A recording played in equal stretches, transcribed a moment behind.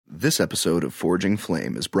This episode of Forging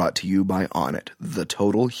Flame is brought to you by Onnit, the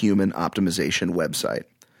total human optimization website.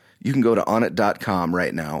 You can go to onnit.com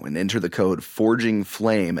right now and enter the code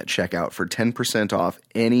FORGINGFLAME at checkout for 10% off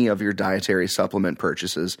any of your dietary supplement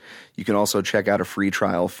purchases. You can also check out a free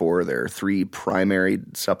trial for their 3 primary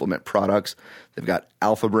supplement products. They've got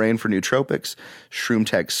Alpha Brain for nootropics, Shroom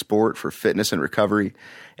Tech Sport for fitness and recovery,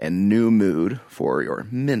 and New Mood for your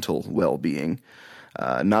mental well-being.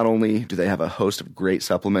 Not only do they have a host of great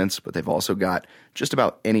supplements, but they've also got just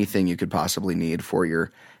about anything you could possibly need for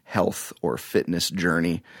your health or fitness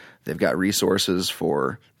journey. They've got resources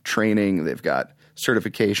for training, they've got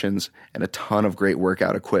certifications, and a ton of great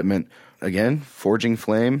workout equipment. Again, Forging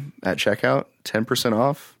Flame at checkout, 10%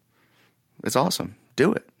 off. It's awesome.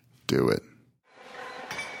 Do it. Do it.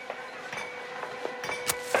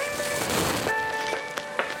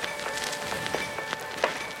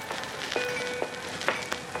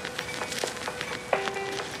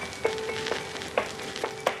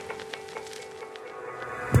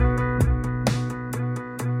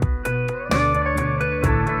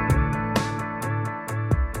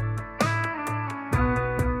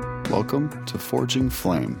 Welcome to Forging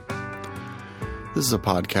Flame. This is a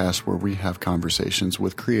podcast where we have conversations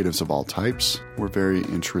with creatives of all types. We're very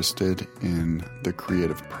interested in the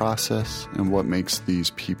creative process and what makes these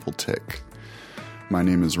people tick. My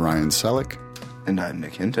name is Ryan Selleck. And I'm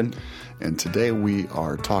Nick Hinton. And today we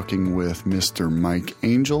are talking with Mr. Mike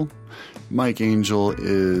Angel. Mike Angel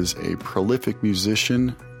is a prolific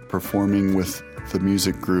musician performing with the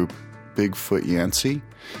music group Bigfoot Yancey.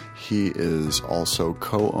 He is also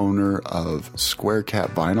co-owner of Square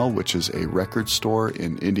Cat Vinyl, which is a record store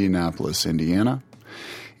in Indianapolis, Indiana.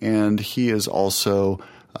 And he has also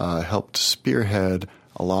helped spearhead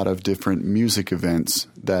a lot of different music events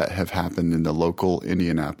that have happened in the local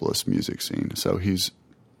Indianapolis music scene. So he's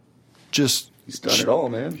done it all,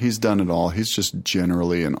 man. He's done it all. He's just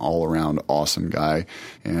generally an all-around awesome guy.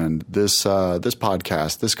 And this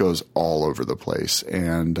podcast, this goes all over the place.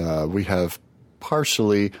 And we have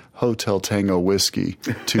partially Hotel Tango whiskey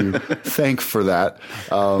to thank for that.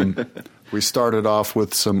 We started off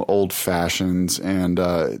with some old fashions, and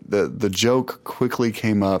the joke quickly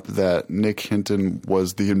came up that Nick Hinton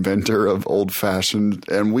was the inventor of old fashioned,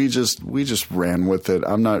 and we just ran with it.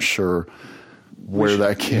 I'm not sure where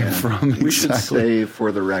that came from exactly. We should say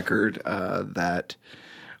for the record that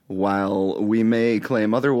while we may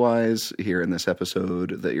claim otherwise here in this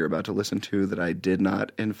episode that you're about to listen to, that I did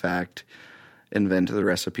not, in fact, invent the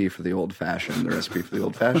recipe for the old fashioned. The recipe for the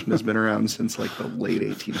old fashioned has been around since like the late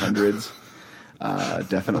 1800s.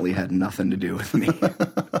 Definitely had nothing to do with me.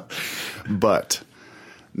 But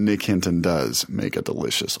Nick Hinton does make a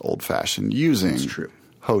delicious old fashioned using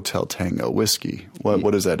Hotel Tango whiskey.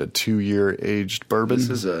 What is that? A 2-year aged bourbon? This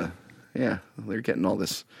is they're getting all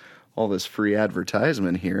this free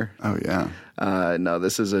advertisement here. Oh yeah. No,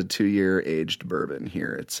 this is a 2-year aged bourbon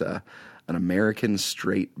here. It's an American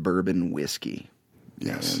straight bourbon whiskey.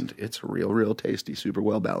 Yes. And it's real tasty, super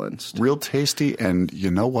well balanced. Real tasty, and you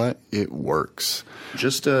know what? It works.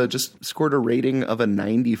 Just scored a rating of a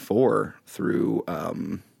 94 through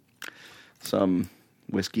some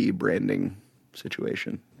whiskey branding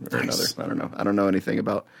situation or nice. Another. I don't know anything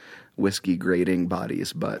about whiskey grading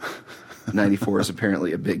bodies, but 94 is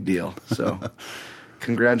apparently a big deal. So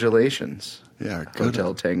congratulations. Yeah, good.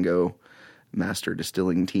 Hotel Tango Master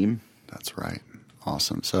Distilling Team. That's right.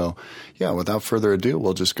 Awesome. So, yeah, without further ado,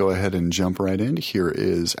 we'll just go ahead and jump right in. Here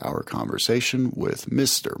is our conversation with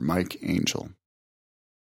Mr. Mike Angel.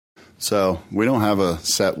 So, we don't have a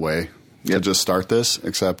set way to just start this,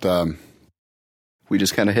 except we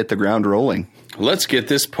just kind of hit the ground rolling. Let's get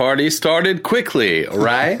this party started quickly,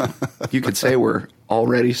 right? You could say we're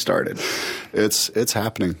already started. It's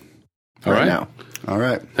happening. All right now. All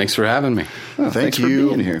right. Thanks for having me. Thank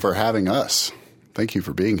you for having us. Thank you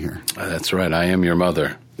for being here. That's right. I am your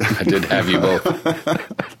mother. I did have you both.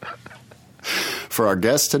 For our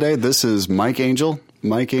guest today, this is Mike Angel.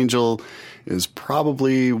 Mike Angel is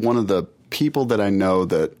probably one of the people that I know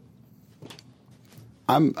that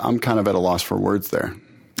I'm kind of at a loss for words there.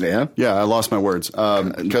 Yeah? Yeah, I lost my words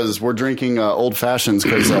because we're drinking old fashions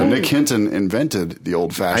because Nick Hinton invented the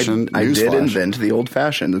old fashioned. I did invent the old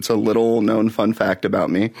fashioned. It's a little known fun fact about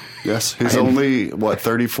me. Yes, he's only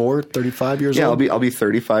 34, 35 years old. Yeah, I'll be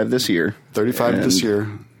 35 this year. 35 this year.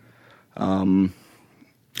 And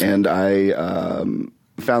I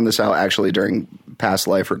found this out actually during past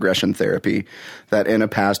life regression therapy, that in a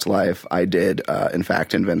past life I did, in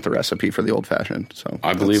fact, invent the recipe for the old fashioned. So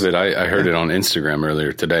I believe it. I heard it on Instagram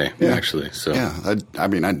earlier today, actually. So yeah, I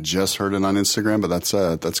mean, I just heard it on Instagram, but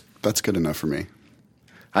that's good enough for me.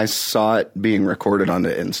 I saw it being recorded onto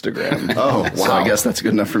Instagram. Oh, So wow. I guess that's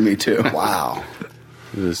good enough for me, too. Wow.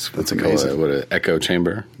 That's amazing. What an echo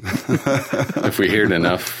chamber. If we hear it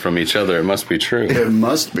enough from each other, it must be true. It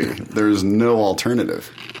must be. There's no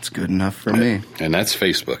alternative. It's good enough for me. And that's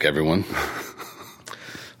Facebook, everyone.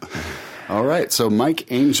 All right. So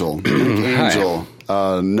Mike Angel. Mike Angel,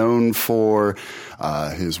 known for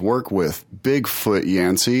his work with Bigfoot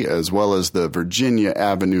Yancey, as well as the Virginia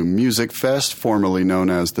Avenue Music Fest, formerly known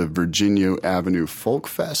as the Virginia Avenue Folk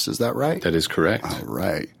Fest. Is that right? That is correct. All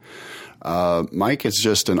right. Mike is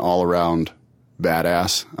just an all-around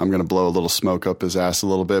badass. I'm going to blow a little smoke up his ass a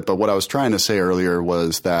little bit. But what I was trying to say earlier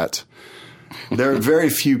was that there are very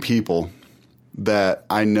few people that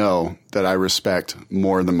I know that I respect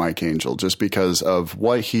more than Mike Angel, just because of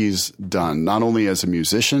what he's done, not only as a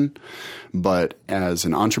musician, but as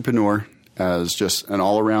an entrepreneur, as just an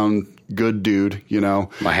all-around good dude, you know.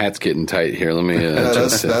 My hat's getting tight here. Let me.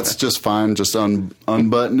 That's just fine. Just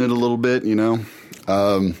unbutton it a little bit, you know.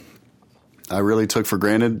 I really took for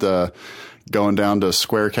granted going down to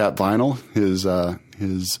Square Cap Vinyl, his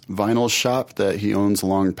vinyl shop that he owns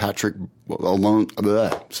along Patrick.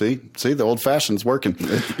 See, the old fashioned's working.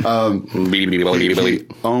 He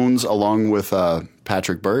owns along with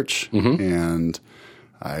Patrick Birch, and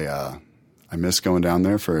I miss going down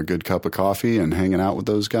there for a good cup of coffee and hanging out with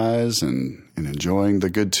those guys and enjoying the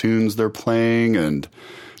good tunes they're playing and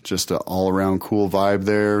just an all-around cool vibe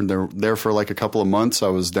there. They're there for like a couple of months. I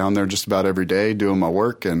was down there just about every day doing my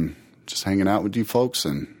work and just hanging out with you folks,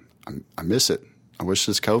 and I miss it. I wish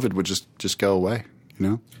this COVID would just go away, you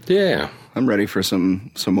know? Yeah. I'm ready for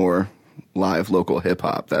some more live local hip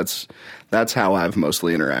hop. That's how I've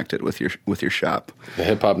mostly interacted with your shop. The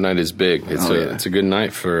hip hop night is big. It's a good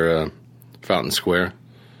night for Fountain Square.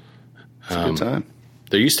 It's a good time.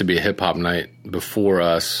 There used to be a hip hop night before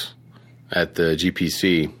us at the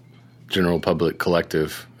GPC, General Public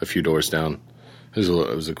Collective, a few doors down. It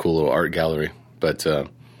was a cool little art gallery, but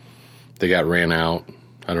they got ran out.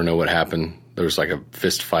 I don't know what happened. There was like a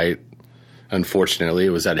fist fight. Unfortunately, it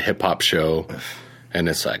was at a hip hop show, and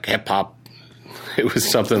it's like hip hop. It was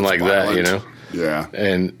something like that, you know? Yeah.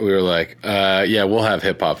 And we were like, yeah, we'll have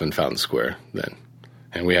hip hop in Fountain Square then.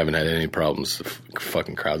 And we haven't had any problems. The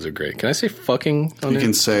fucking crowds are great. Can I say fucking on You it?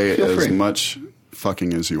 can say Feel as free. much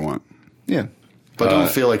fucking as you want. Yeah. But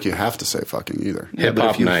don't feel like you have to say fucking either. Hip But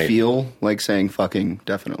hop if you night. feel like saying fucking,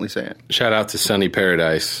 definitely say it. Shout out to Sunny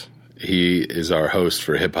Paradise. He is our host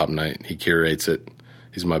for Hip Hop Night. He curates it.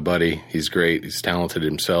 He's my buddy. He's great. He's talented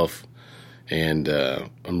himself. And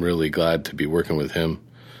I'm really glad to be working with him,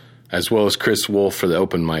 as well as Chris Wolf for the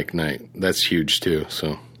open mic night. That's huge, too.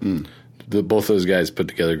 So both those guys put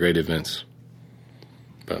together great events.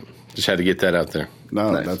 But just had to get that out there.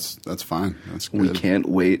 No, Nice. that's fine. That's good. We can't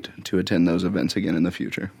wait to attend those events again in the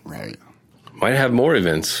future. Right. Might have more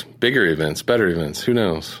events, bigger events, better events. Who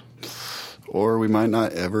knows? Or we might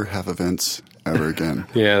not ever have events ever again.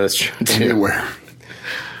 Yeah, that's true, too. Anywhere.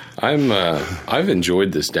 I've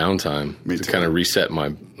enjoyed this downtime Me to too. kind of reset my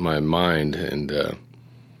mind and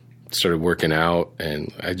started working out,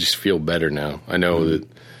 and I just feel better now. I know that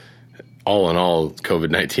all in all,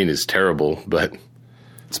 COVID-19 is terrible, but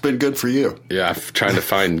It's been good for you. yeah, I'm trying to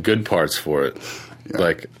find good parts for it. Yeah.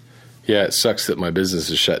 Like, yeah, it sucks that my business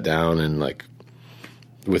is shut down, and like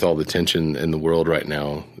with all the tension in the world right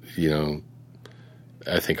now, you know,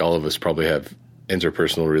 I think all of us probably have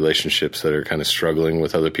interpersonal relationships that are kind of struggling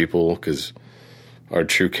with other people because our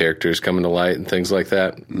true characters coming to light and things like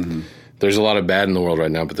that. Mm-hmm. There's a lot of bad in the world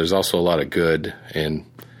right now, but there's also a lot of good, and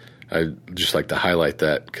I just like to highlight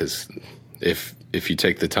that because if you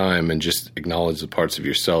take the time and just acknowledge the parts of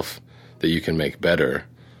yourself that you can make better,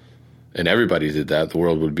 and everybody did that, the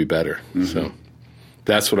world would be better. Mm-hmm. So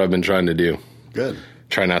that's what I've been trying to do. Good.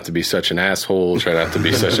 Try not to be such an asshole. Try not to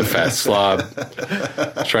be such a fat slob.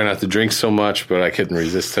 Try not to drink so much, but I couldn't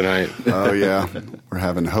resist tonight. Oh, yeah. We're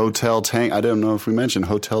having Hotel Tango. I don't know if we mentioned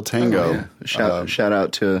Hotel Tango. Oh, yeah. Shout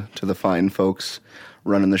out to the fine folks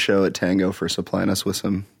running the show at Tango for supplying us with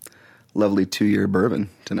some lovely 2-year bourbon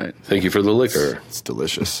tonight. Thank you for the liquor. It's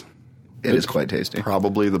delicious. It is quite tasty.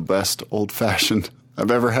 Probably the best old-fashioned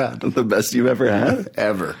I've ever had. The best you've ever had?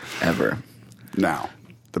 Ever. Ever. Now.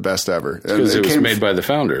 The best ever. Because it was made by the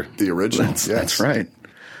founder. the original. That's, yes. that's right.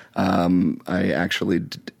 I actually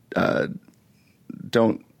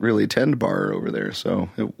don't really tend bar over there, so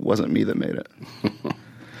it wasn't me that made it.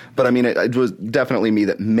 But I mean, it was definitely me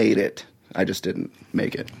that made it. I just didn't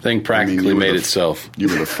make it. Thing practically you were made the- itself. You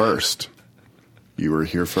were the first. You were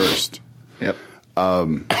here first. Yep.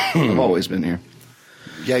 I've always been here.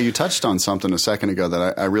 Yeah, you touched on something a second ago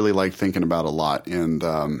that I really like thinking about a lot, and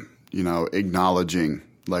acknowledging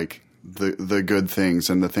like the good things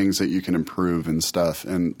and the things that you can improve and stuff.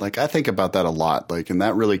 And like I think about that a lot. Like, and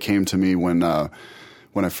that really came to me when I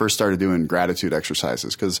first started doing gratitude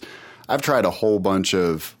exercises, because I've tried a whole bunch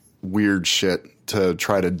of weird shit to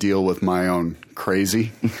try to deal with my own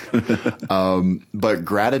crazy. But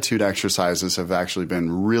gratitude exercises have actually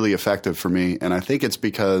been really effective for me. And I think it's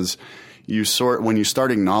because when you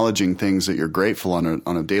start acknowledging things that you're grateful on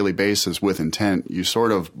a daily basis with intent, you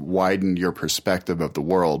sort of widen your perspective of the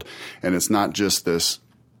world. And it's not just this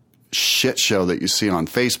shit show that you see on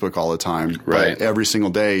Facebook all the time. Right. But every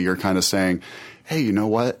single day you're kind of saying, hey, you know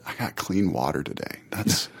what? I got clean water today.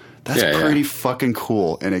 That's pretty fucking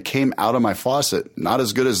cool. And it came out of my faucet. Not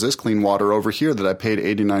as good as this clean water over here that I paid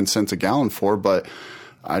 89 cents a gallon for, but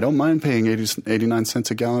I don't mind paying 89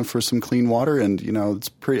 cents a gallon for some clean water. And, you know,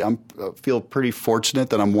 I feel pretty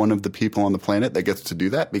fortunate that I'm one of the people on the planet that gets to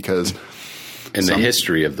do that, because in the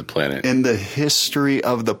history of the planet,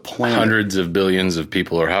 hundreds of billions of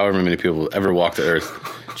people, or however many people ever walked the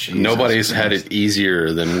earth, nobody's had it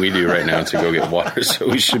easier than we do right now to go get water. So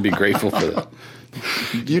we should be grateful for that.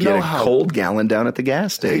 You know how cold gallon down at the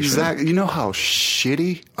gas station. Exactly. You know how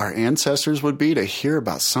shitty our ancestors would be to hear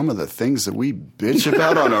about some of the things that we bitch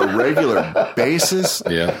about on a regular basis.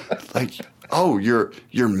 Yeah. Like, oh, your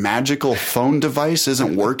magical phone device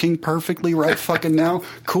isn't working perfectly right fucking now?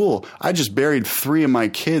 Cool. I just buried 3 of my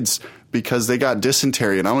kids because they got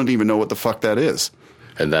dysentery, and I don't even know what the fuck that is.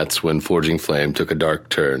 And that's when Forging Flame took a dark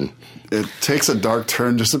turn. It takes a dark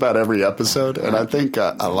turn just about every episode, and I think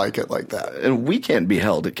I like it like that. And we can't be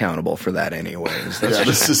held accountable for that anyways.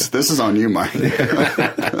 This is on you, Mike.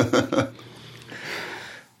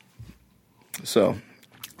 So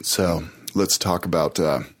let's talk about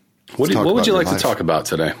what would you like to talk about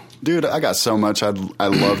today? Dude, I got so much I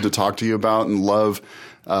love to talk to you about, and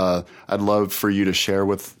I'd love for you to share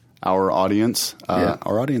with our audience.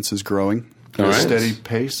 Our audience is growing at a steady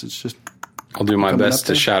pace. It's just I'll do my best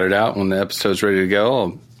to shout it out when the episode's ready to go.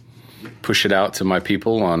 I'll push it out to my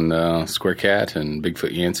people on Square Cat and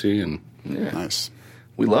Bigfoot Yancey and nice.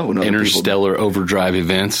 We love when other Interstellar Overdrive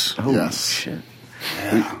events. Oh yes, shit.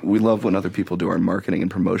 Yeah. We love when other people do our marketing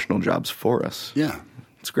and promotional jobs for us. Yeah.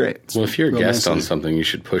 It's great. Well, if you're a guest on something, you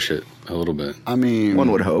should push it a little bit. I mean,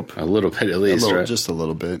 one would hope a little bit at least, right? Just a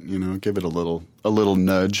little bit. You know, give it a little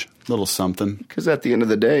nudge, a little something. Because at the end of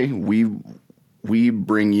the day, we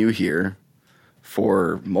bring you here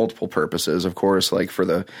for multiple purposes, of course, like for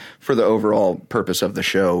the overall purpose of the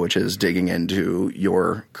show, which is digging into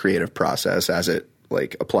your creative process as it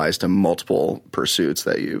like applies to multiple pursuits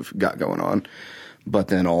that you've got going on, but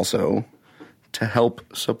then also to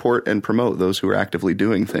help support and promote those who are actively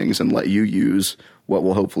doing things and let you use what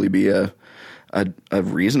will hopefully be a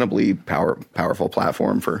reasonably powerful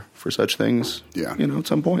platform for such things. Yeah, you know, at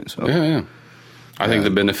some point. So yeah. I think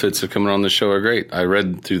the benefits of coming on the show are great. I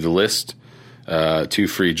read through the list. 2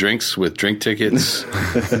 free drinks with drink tickets,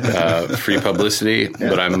 free publicity. Yeah.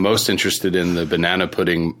 But I'm most interested in the banana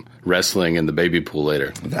pudding wrestling and the baby pool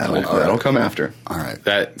later. That'll come after. All right,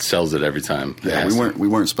 that sells it every time. Yeah, we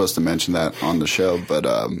weren't supposed to mention that on the show, but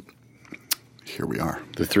here we are.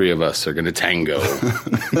 The 3 of us are going to tango.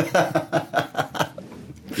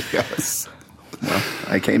 Yes. Well,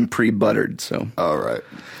 I came pre-buttered, so all right.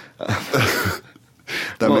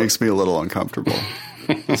 That makes me a little uncomfortable.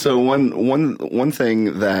 So one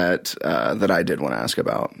thing that I did want to ask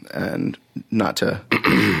about, and not to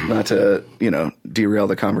derail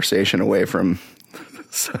the conversation away from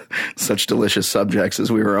such delicious subjects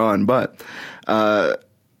as we were on, but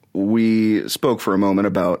we spoke for a moment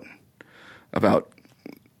about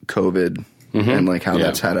COVID and like how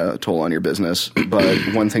that's had a toll on your business. But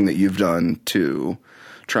one thing that you've done to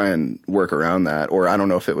try and work around that, or I don't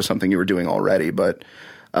know if it was something you were doing already, but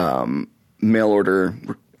mail order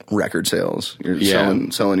record sales. You're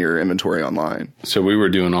selling your inventory online. So we were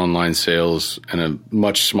doing online sales in a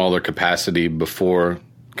much smaller capacity before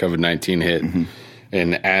COVID-19 hit. Mm-hmm.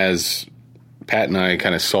 And as Pat and I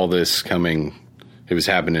kind of saw this coming, it was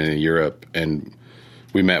happening in Europe, and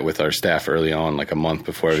we met with our staff early on, like a month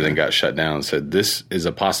before everything got shut down, and said, this is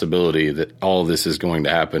a possibility that all of this is going to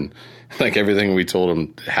happen. Like everything we told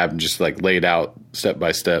them happened, just like laid out step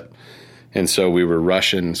by step. And so we were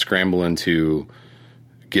scrambling to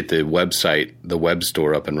get the website, the web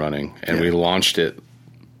store up and running. And we launched it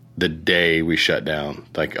the day we shut down.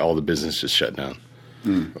 Like all the business just shut down.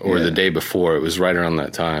 Or the day before. It was right around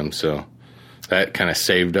that time. So that kind of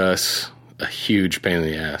saved us a huge pain in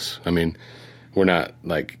the ass. I mean, we're not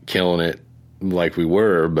like killing it like we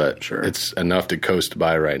were, but it's enough to coast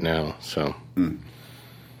by right now. So,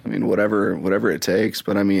 I mean, whatever it takes.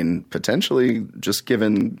 But I mean, potentially just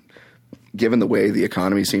given given the way the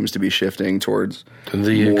economy seems to be shifting towards The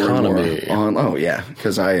more economy. and more yeah,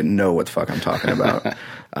 because I know what the fuck I'm talking about.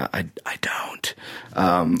 I don't.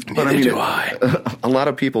 But I mean, do I. a lot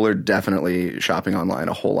of people are definitely shopping online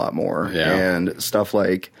a whole lot more, Yeah. and stuff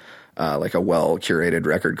like a well curated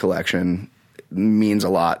record collection means a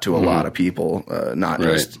lot to a lot of people, not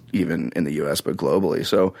Right. just even in the U.S. but globally.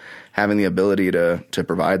 So having the ability to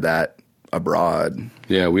provide that abroad,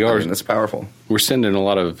 Yeah, we are. I mean, that's powerful. We're sending a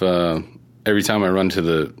lot of. Every time I run to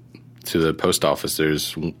the post office,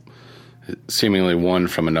 there's seemingly one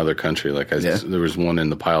from another country. Like there was one in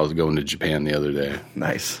the pile going to Japan the other day,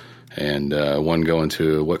 Nice. and one going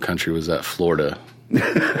to what country was that? Florida.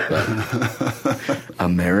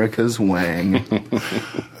 America's Wang.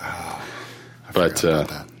 But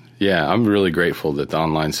that. yeah, I'm really grateful that the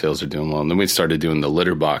online sales are doing well. And then we started doing the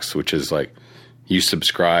litter box, which is like you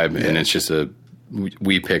subscribe and it's just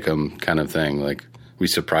we pick them kind of thing. Like we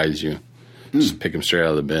surprise you, just pick them straight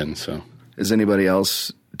out of the bin. So Is anybody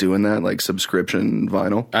else doing that, like subscription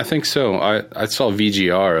vinyl? I think so. I saw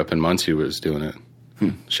VGR up in Muncie was doing it.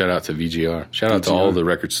 Shout out to VGR. Shout out to all the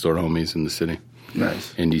record store homies in the city.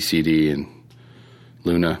 Nice. Indie CD and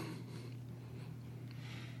Luna.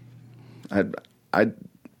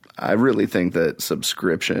 I really think that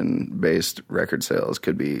subscription-based record sales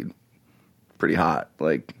could be pretty hot.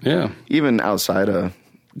 Like, Yeah. even outside of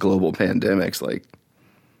global pandemics, like,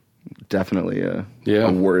 definitely a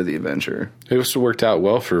worthy venture. It also worked out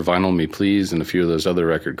well for Vinyl Me Please and a few of those other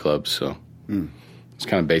record clubs. So it's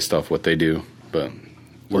kind of based off what they do, but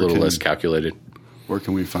a little less calculated. Where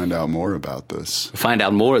can we find out more about this? Find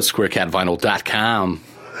out more at squarecatvinyl.com.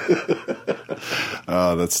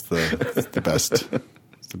 Oh, that's the best.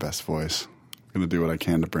 It's the best voice. I'm going to do what I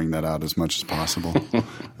can to bring that out as much as possible.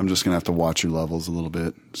 I'm just going to have to watch your levels a little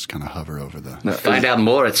bit. Just kind of hover over the... Find out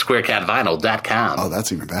more at squarecatvinyl.com. Oh,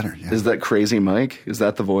 that's even better. Yeah. Is that Crazy Mike? Is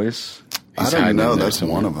that the voice? I He's don't hiding know. in there That's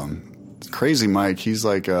somewhere. one of them. Crazy Mike, he's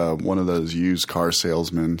like one of those used car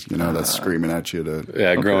salesmen, that's screaming at you to...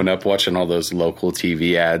 Yeah, growing up watching all those local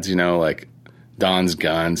TV ads, like Don's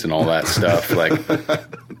Guns and all that stuff. Like,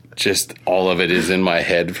 just all of it is in my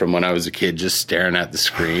head from when I was a kid, just staring at the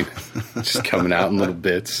screen, just coming out in little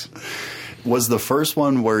bits. Was the first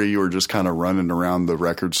one where you were just kind of running around the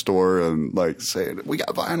record store and like saying, we got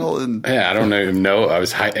vinyl? And Yeah, I don't even know. I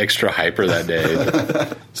was extra hyper that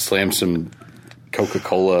day. Slammed some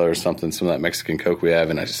Coca-Cola or something, some of that Mexican Coke we have,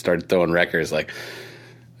 and I just started throwing records. And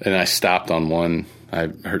I stopped on one. I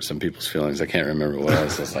hurt some people's feelings. I can't remember what I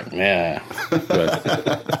was like, yeah.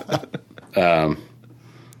 But,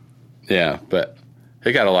 yeah, but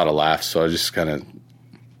it got a lot of laughs, so I just kind of,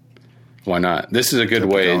 why not? This is a good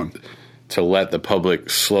way going. to let the public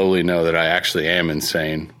slowly know that I actually am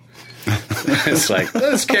insane. It's like,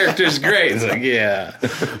 this character's great. It's like, yeah,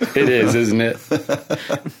 it is, isn't it?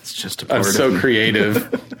 It's just a part I'm of so creative.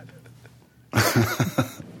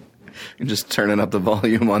 You're just turning up the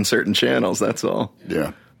volume on certain channels, that's all.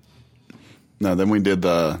 yeah. No, then we did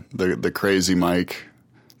the Crazy Mike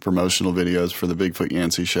promotional videos for the Bigfoot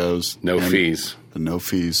Yancey shows. No And fees. The no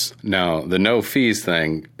fees. No, the no fees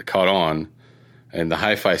thing caught on, and the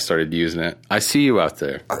Hi-Fi started using it. I see you out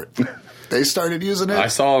there. They started using it? I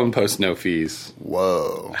saw them post no fees,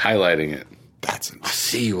 Whoa. highlighting it. That's I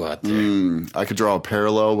see you out there. I could draw a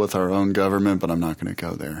parallel with our own government, but I'm not going to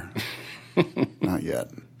go there. Not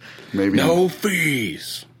yet. Maybe No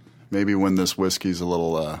fees. maybe when this whiskey's a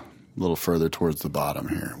little further towards the bottom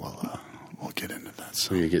here, we'll get into that.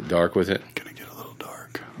 So You get dark with it. gonna get a little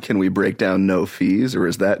dark. Can we break down no fees, or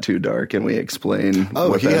is that too dark? Can we explain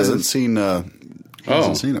what he that hasn't is? seen.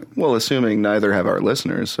 Hasn't seen it. Well, assuming neither have our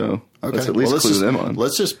listeners, so let's at least Well, clue them on.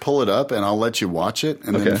 Let's just pull it up, and I'll let you watch it,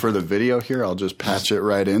 and Okay. then for the video here, I'll just patch it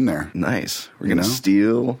right in there. Nice. We're going to know?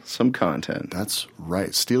 steal some content. That's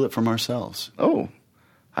right. Steal it from ourselves. Oh,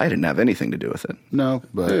 I didn't have anything to do with it. No,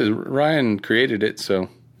 but Ryan created it, so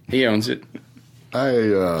he owns it. I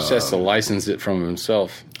Just has to license it from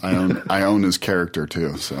himself. I own his character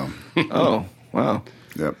too. So Oh, wow.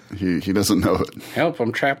 yep, he doesn't know it. Help!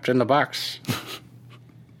 I'm trapped in the box.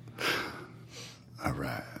 All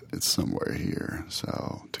right, it's somewhere here.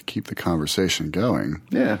 So to keep the conversation going,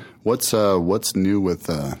 Yeah. what's new with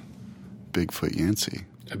Bigfoot Yancey?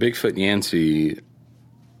 A Bigfoot Yancey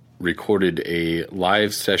recorded a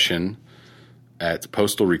live session at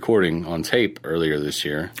Postal Recording on tape earlier this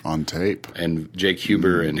year. On tape. And Jake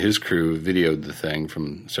Huber and his crew videoed the thing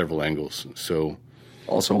from several angles. So,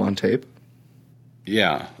 Also on tape?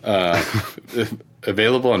 yeah.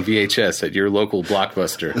 Available on VHS at your local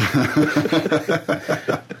Blockbuster.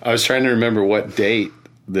 I was trying to remember what date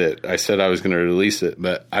that I said I was going to release it,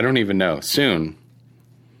 but I don't even know. Soon.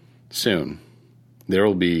 soon. There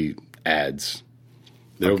will be ads.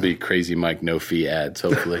 There will be Crazy Mike no fee ads,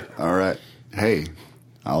 hopefully. All right. Hey,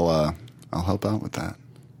 I'll help out with that.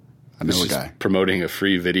 I know a guy promoting a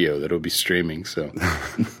free video that will be streaming, so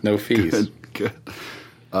no fees. Good.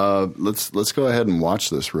 Let's go ahead and watch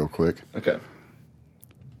this real quick. Okay.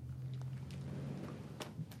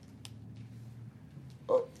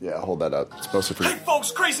 Oh, yeah, hold that up. It's supposed to. Hey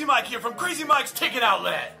folks, Crazy Mike here from Crazy Mike's Ticket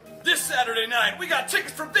Outlet. This Saturday night, we got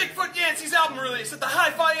tickets for Bigfoot Yancey's album release at the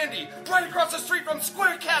Hi-Fi Indy, right across the street from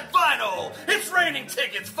Square Cat Vinyl. It's raining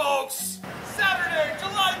tickets, folks. Saturday,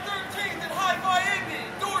 July 13th at Hi-Fi Indy.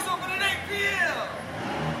 Doors open at 8 p.m.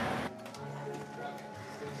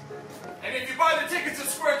 And if you buy the tickets at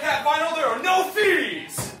Square Cat Vinyl, there are no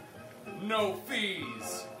fees. No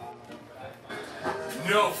fees.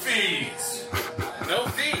 No fees. No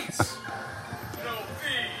fees. No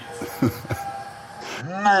fees.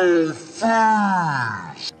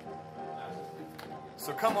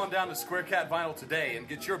 So come on down to Square Cat Vinyl today and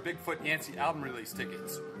get your Bigfoot Yancey album release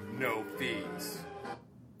tickets. No fees.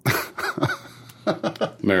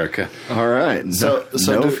 America. All right. So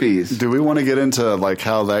no fees. Do we want to get into like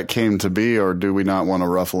how that came to be, or do we not want to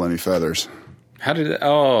ruffle any feathers? How did it?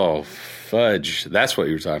 Oh, fudge. That's what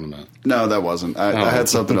you were talking about. No, that wasn't. I had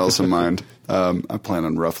something else in mind. I plan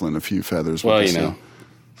on ruffling a few feathers. Well, with you this know. now.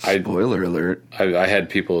 Spoiler alert. I had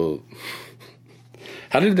people.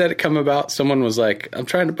 How did that come about? Someone was like, "I'm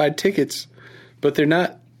trying to buy tickets, but they're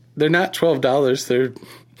not $12. They're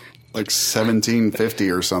like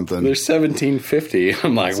 $17.50 or something. They're $17.50."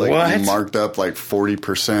 I'm like, It's like what? marked up like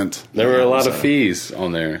 40%. There were a lot of fees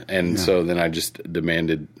on there, and so then I just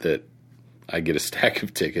demanded that I get a stack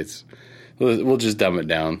of tickets. We'll just dumb it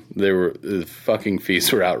down. The fucking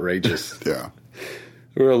fees were outrageous. Yeah.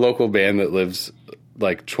 We're a local band that lives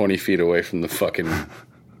like 20 feet away from the fucking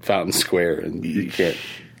Fountain Square, and you can't.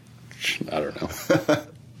 I don't know.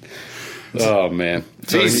 Oh man,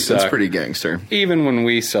 fees That's suck. pretty gangster. Even when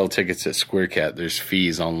we sell tickets at Square Cat, there's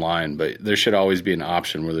fees online, but there should always be an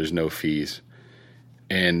option where there's no fees,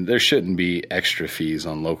 and there shouldn't be extra fees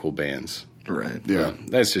on local bands. Right. Yeah.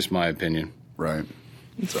 That's just my opinion. Right.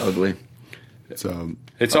 It's ugly. So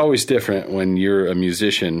It's always different when you're a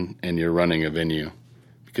musician and you're running a venue,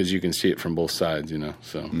 because you can see it from both sides, you know.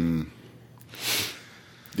 So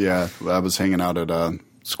yeah, I was hanging out at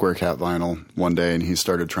Square Cat Vinyl one day, and he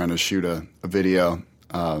started trying to shoot a video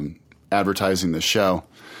advertising the show,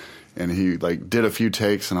 and he like did a few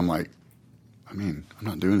takes, and I'm like, I mean, I'm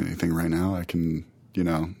not doing anything right now. I can,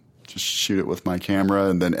 just shoot it with my camera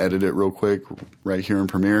and then edit it real quick right here in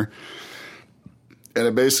Premiere. And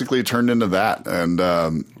it basically turned into that, and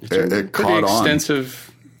it caught on. Extensive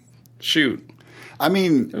shoot. I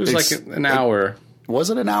mean, It was like an hour. Was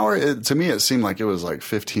it an hour? To me, it seemed like it was like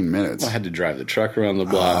 15 minutes. I had to drive the truck around the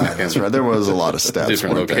block. That's right. There was a lot of steps.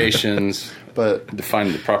 Different weren't there? locations. But To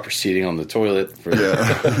find the proper seating on the toilet. For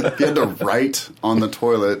yeah, you had to write on the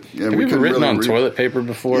toilet. And Have you ever written on toilet paper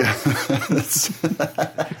before? It's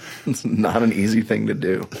not an easy thing to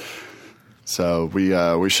do. So we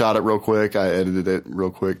shot it real quick. I edited it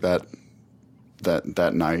real quick that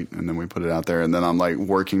night, and then we put it out there. And then I'm like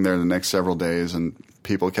working there the next several days, and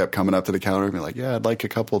people kept coming up to the counter and be like, "Yeah, I'd like a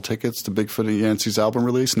couple of tickets to Bigfoot and Yancey's album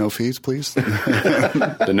release. No fees, please."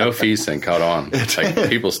 The no fees thing caught on. Like,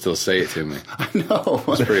 people still say it to me. I know.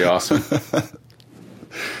 It's pretty awesome.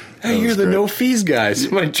 Hey, you're the great. no fees guy.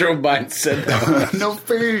 Somebody drove by and said that. No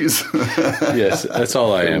fees. Yes, that's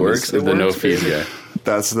all I am. works. Is It the no works, fees baby. guy.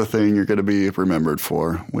 That's the thing you're going to be remembered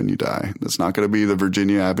for when you die. It's not going to be the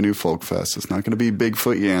Virginia Avenue Folk Fest. It's not going to be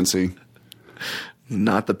Bigfoot Yancey.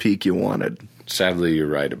 Not the peak you wanted. Sadly, you're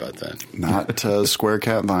right about that. Not Square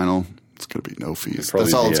Cat Vinyl. It's going to be no fees. Probably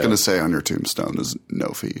That's all be, it's going to say on your tombstone is no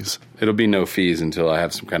fees. It'll be no fees until I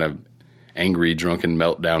have some kind of angry, drunken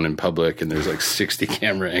meltdown in public, and there's like 60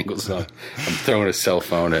 camera angles on. I'm throwing a cell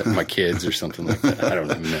phone at my kids or something like that. I don't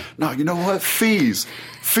even know. No, you know what? Fees.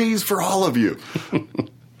 Fees for all of you.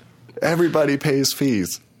 Everybody pays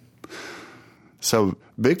fees. So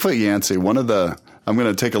Bigfoot Yancey, I'm going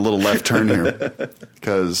to take a little left turn here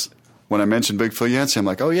because when I mentioned Bigfoot Yancey, I'm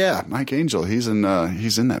like, oh yeah, Mike Angel, he's in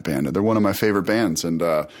that band. They're one of my favorite bands. And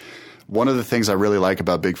one of the things I really like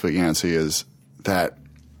about Bigfoot Yancey is that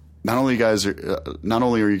not only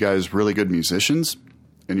are you guys really good musicians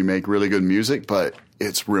and you make really good music, but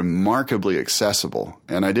it's remarkably accessible.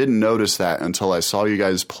 And I didn't notice that until I saw you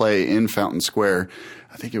guys play in Fountain Square.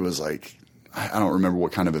 I think it was like, I don't remember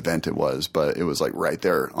what kind of event it was, but it was like right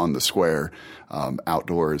there on the square,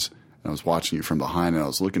 outdoors. And I was watching you from behind, and I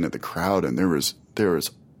was looking at the crowd, and there was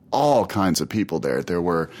all kinds of people there. There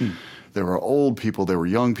were there were old people, there were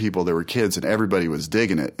young people, there were kids, and everybody was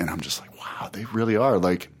digging it. And I'm just like, wow, they really are.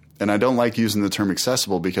 Like, and I don't like using the term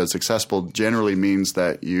accessible because accessible generally means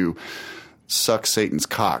that you suck Satan's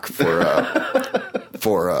cock for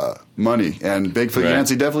money. And Bigfoot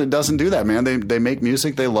Yancey definitely doesn't do that, man. They make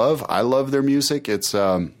music they love. I love their music. It's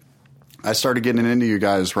I started getting into you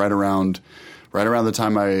guys right around the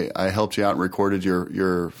time I helped you out and recorded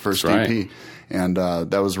your first EP. And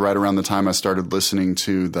that was right around the time I started listening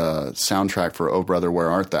to the soundtrack for Oh Brother, Where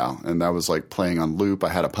Art Thou? And that was like playing on loop. I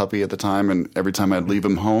had a puppy at the time, and every time I'd leave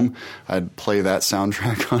him home, I'd play that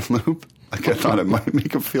soundtrack on loop. Like I thought it might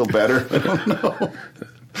make him feel better. I don't know.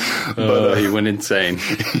 But he went insane.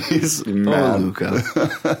 He's mad. Oh,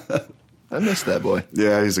 Luca. I miss that boy.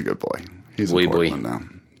 Yeah, he's a good boy. He's in Portland now.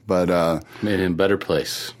 But made him a better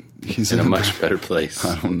place. He's in a much better place.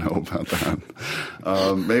 I don't know about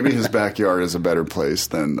that. Maybe his backyard is a better place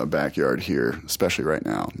than a backyard here, especially right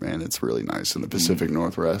now. Man, it's really nice in the Pacific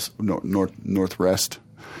Northwest. Northwest.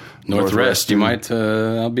 You might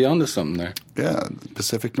I'll be onto something there. Yeah,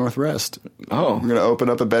 Pacific Northwest. Oh. We're going to open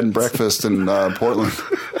up a bed and breakfast in Portland.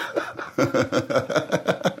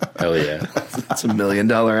 Hell yeah. That's $1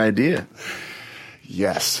 million idea.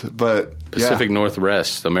 Yes, but Pacific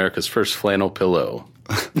Northwest, America's first flannel pillow.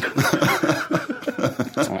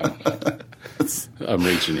 I'm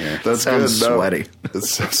reaching here. That sounds good. sweaty.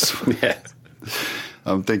 It's so sweet. Yeah.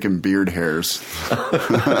 I'm thinking beard hairs.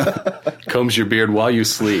 Combs your beard while you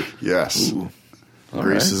sleep. Yes.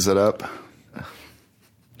 Greases it up.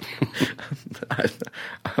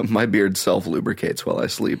 My beard self-lubricates while I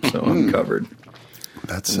sleep, so I'm covered.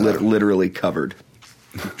 That's literally covered.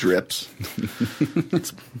 Drips.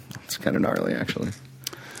 It's kind of gnarly, actually.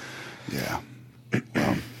 Yeah.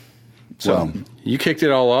 So you kicked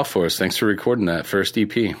it all off for us. Thanks for recording that first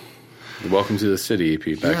EP. Welcome to the City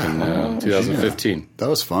EP back in 2015. Yeah. That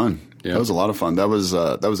was fun. Yeah. That was a lot of fun. That was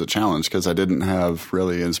a challenge because I didn't have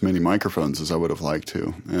really as many microphones as I would have liked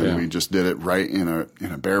to, and we just did it right in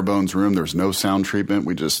a bare bones room. There was no sound treatment.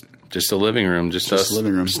 We just a living room, just us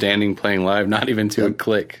living room, standing playing live, not even to a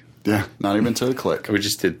click. Yeah, not even to a click. We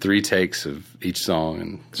just did 3 takes of each song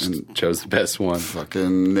and chose the best one.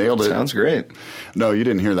 Fucking nailed it. Sounds great. No, you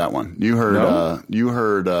didn't hear that one. You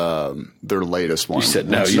heard their latest one. You said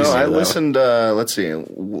no. I listened. Let's see.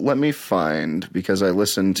 Let me find because I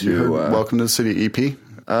listened to Welcome to the City EP.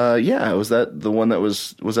 Yeah, was that the one that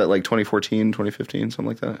was that like 2014, 2015, something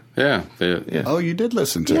like that? Yeah. Oh, you did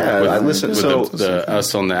listen to it. Yeah, I listened. So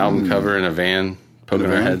us on the album cover in a van poking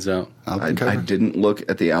our heads out. I didn't look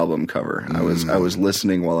at the album cover. I was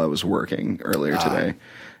listening while I was working earlier today,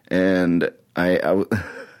 and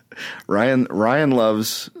Ryan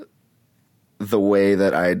loves the way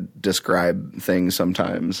that I describe things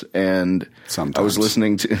sometimes, and sometimes I was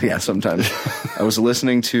listening to sometimes I was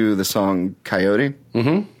listening to the song Coyote,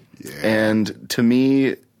 and to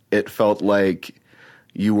me it felt like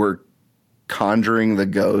you were conjuring the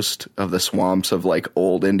ghost of the swamps of like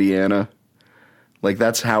old Indiana. Like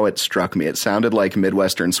that's how it struck me. It sounded like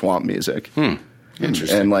Midwestern swamp music.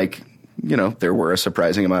 Interesting. And like, you know, there were a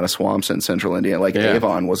surprising amount of swamps in central Indiana. Like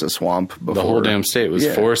Avon was a swamp before. The whole damn state was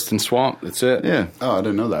forest and swamp. That's it. Yeah. Oh, I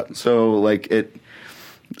didn't know that. So like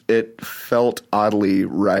it felt oddly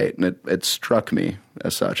right, and it struck me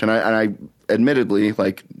as such. And I admittedly,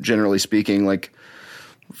 like generally speaking, like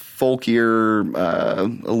folkier,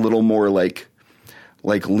 a little more like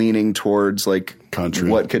leaning towards like country,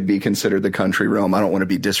 what could be considered the country realm. I don't want to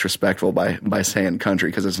be disrespectful by saying country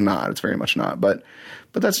because it's not. It's very much not. But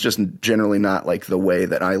that's just generally not like the way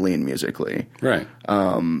that I lean musically. Right.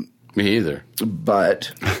 Me either.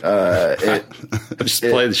 But just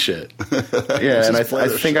play the shit. Yeah, and I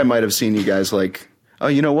think I might have seen you guys like. Oh,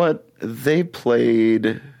 you know what? They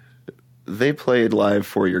played live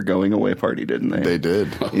for your going away party, didn't they? They did.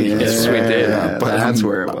 Yes, we did. Yeah, that's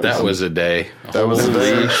where it was. That was a day. That was a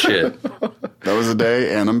day. Holy shit. That was a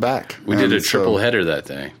day, and I'm back. We did a triple header that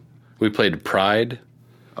day. We played Pride.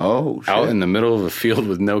 Oh, shit. Out in the middle of a field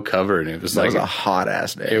with no cover, and it was that like was a hot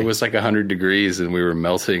ass day. It was like 100 degrees, and we were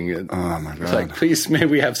melting. And oh my god! It's like, please, may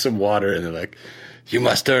we have some water? And they're like, you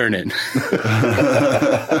must earn it.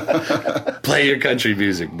 Play your country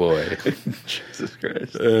music, boy. Jesus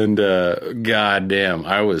Christ! And goddamn,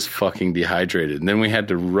 I was fucking dehydrated. And then we had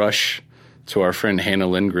to rush to our friend Hannah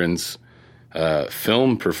Lindgren's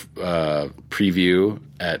film preview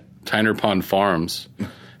at Tyner Pond Farms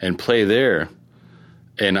and play there.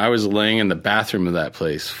 And I was laying in the bathroom of that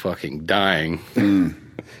place, fucking dying.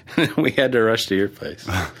 We had to rush to your place.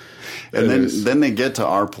 And then they get to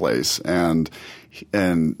our place, and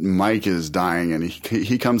Mike is dying, and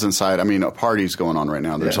he comes inside. I mean, a party's going on right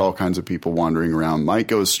now. There's all kinds of people wandering around. Mike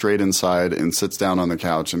goes straight inside and sits down on the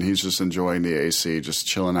couch, and he's just enjoying the AC, just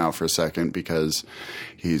chilling out for a second because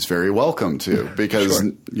he's very welcome to. Because,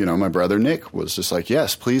 my brother Nick was just like,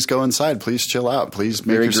 yes, please go inside. Please chill out. Please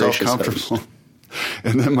make yourself comfortable.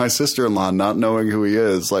 And then my sister-in-law, not knowing who he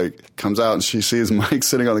is, like, comes out and she sees Mike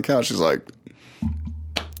sitting on the couch. She's like,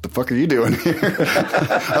 the fuck are you doing here?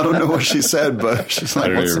 I don't know what she said, but she's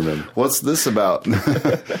like, what's this about?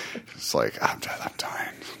 It's like, I'm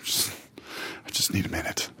dying. I just need a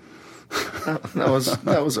minute.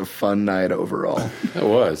 That was a fun night overall. It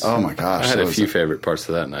was. Oh my gosh. I had a few favorite parts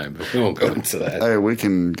of that night, but we won't go into that. Hey, we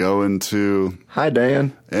can go into Hi,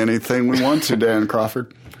 Dan. anything we want to, Dan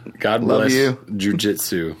Crawford. God Love bless you.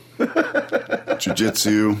 Jiu-Jitsu.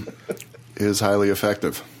 Jiu-Jitsu is highly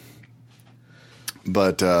effective,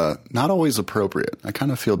 but not always appropriate. I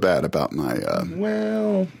kind of feel bad about my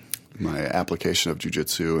my application of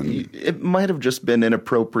jiu-jitsu, and it might have just been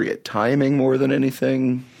inappropriate timing more than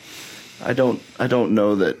anything. I don't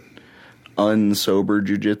know that unsober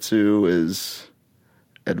jiu-jitsu is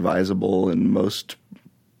advisable in most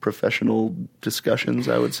professional discussions,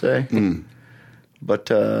 I would say.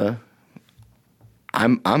 But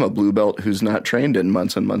I'm a blue belt who's not trained in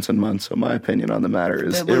months and months and months, so my opinion on the matter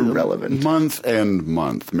is irrelevant.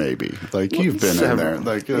 Month, maybe. Like, you've been several. in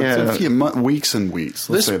there. Like, a few weeks and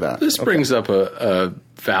weeks. Let's say that. This brings up a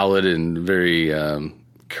valid and very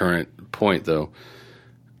current point, though.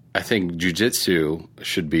 I think jiu-jitsu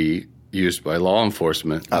should be used by law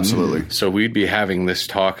enforcement. Absolutely. So we'd be having this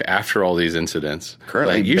talk after all these incidents.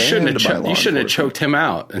 Currently like, you shouldn't have choked him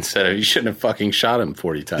out instead of you shouldn't have fucking shot him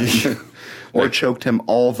 40 times. Or choked him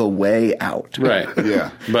all the way out. Right.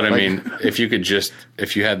 Yeah. But I mean, if you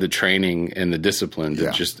had the training and the discipline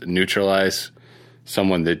to just neutralize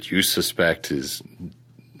someone that you suspect is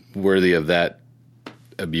worthy of that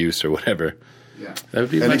abuse or whatever, that would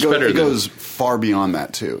be much better. It goes far beyond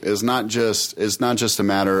that too. It's not just a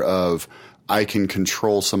matter of I can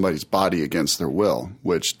control somebody's body against their will,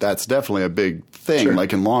 which that's definitely a big thing. Sure.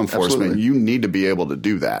 Like in law enforcement, you need to be able to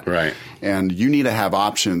do that. Right. And you need to have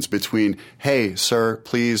options between, hey, sir,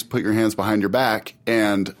 please put your hands behind your back,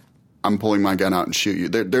 and I'm pulling my gun out and shoot you.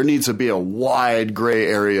 There needs to be a wide gray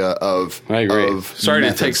area of. I agree. Sorry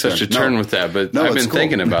to take such a turn with that, but I've been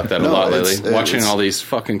thinking about that a lot lately. Watching all these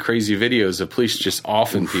fucking crazy videos of police just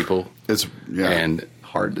offing people. And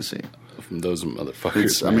hard to see. From those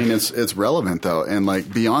motherfuckers. It's relevant though, and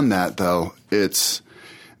like beyond that though,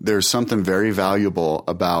 there's something very valuable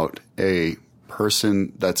about a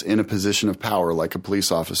person that's in a position of power, like a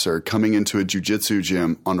police officer, coming into a jiu-jitsu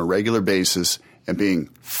gym on a regular basis and being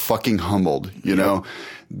fucking humbled. You know,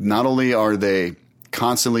 not only are they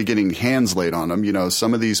constantly getting hands laid on them,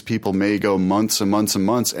 some of these people may go months and months and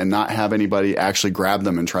months and not have anybody actually grab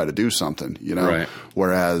them and try to do something. Right.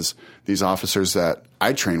 Whereas these officers that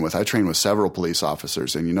I train with several police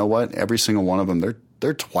officers, and you know what? Every single one of them,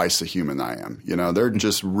 they're twice the human I am. They're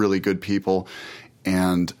just really good people,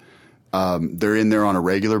 and they're in there on a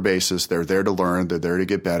regular basis. They're there to learn. They're there to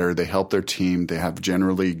get better. They help their team. They have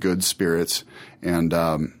generally good spirits, and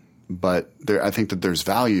but I think that there's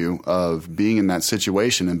value of being in that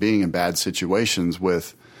situation and being in bad situations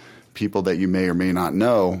with people that you may or may not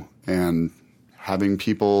know, and having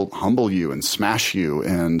people humble you and smash you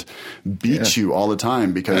and beat you all the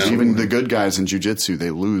time, because even the good guys in jiu-jitsu, they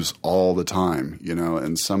lose all the time,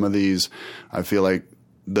 and some of these, I feel like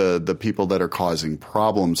the people that are causing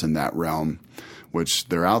problems in that realm, which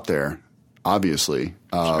they're out there, obviously,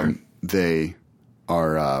 they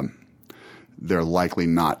are, they're likely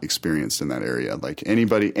not experienced in that area. Like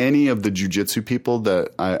any of the jiu-jitsu people that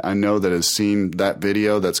I know that has seen that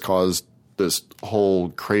video that's caused this whole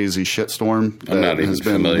crazy shitstorm that has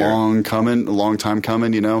been a long time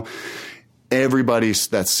coming, everybody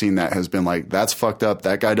that's seen that has been like, that's fucked up.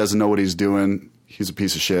 That guy doesn't know what he's doing. He's a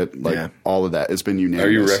piece of shit. Like all of that. It's been unanimous.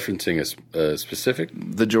 Are you referencing a specific?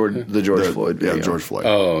 The George Floyd video. Yeah, George Floyd.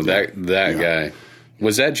 Oh, that guy.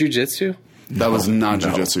 Was that jiu-jitsu? That was not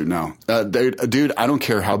jiu-jitsu, no. Dude, I don't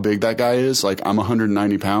care how big that guy is. Like, I'm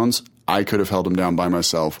 190 pounds. I could have held him down by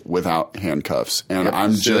myself without handcuffs. And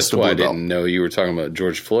I'm just that's why I didn't know you were talking about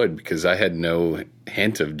George Floyd, because I had no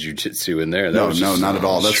hint of jiu-jitsu in there. No, not at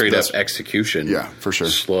all. That's straight up execution. Yeah, for sure.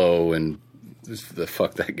 Slow and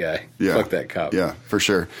fuck that guy. Yeah. Fuck that cop. Yeah, for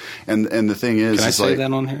sure. And the thing is, can I say like,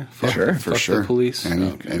 that on here? For sure. The police.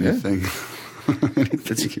 Anything.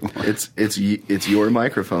 It's your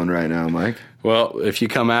microphone right now, Mike. Well, if you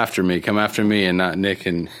come after me and not Nick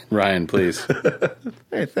and Ryan, please.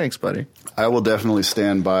 Hey, thanks, buddy. I will definitely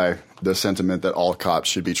stand by the sentiment that all cops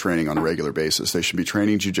should be training on a regular basis. They should be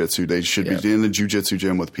training jiu-jitsu. They should be in the jiu-jitsu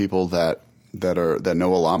gym with people that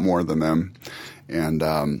know a lot more than them. And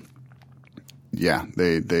they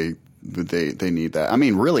need that. I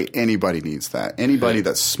mean, really, anybody needs that. Anybody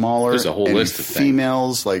that's smaller, there's a whole list of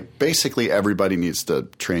females, like basically everybody needs to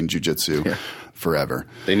train jiu-jitsu forever.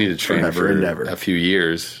 They need to train Forever for and ever. a few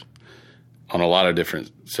years on a lot of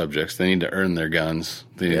different subjects. They need to earn their guns.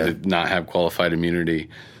 They need to not have qualified immunity.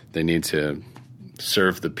 They need to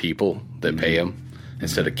serve the people that pay them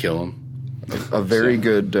instead of kill them. A very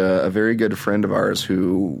good friend of ours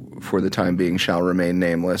who, for the time being, shall remain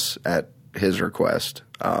nameless at his request,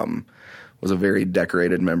 was a very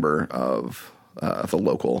decorated member of the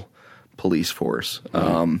local police force.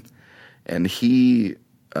 And he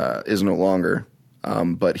is no longer,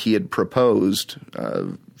 but he had proposed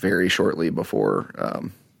very shortly before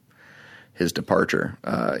his departure.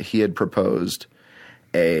 He had proposed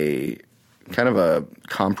a kind of a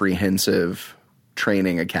comprehensive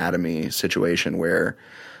training academy situation where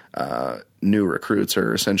new recruits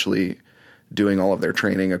are essentially doing all of their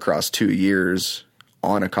training across 2 years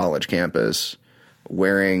on a college campus,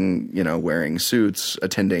 wearing suits,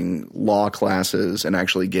 attending law classes, and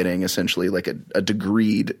actually getting essentially like a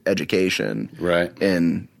degreed education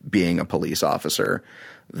in being a police officer.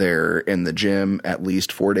 They're in the gym at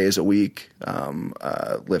least 4 days a week,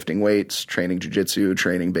 lifting weights, training jiu-jitsu,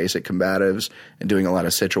 training basic combatives, and doing a lot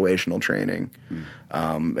of situational training.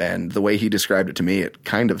 And the way he described it to me, it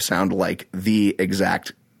kind of sounded like the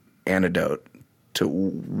exact antidote to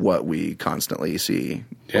what we constantly see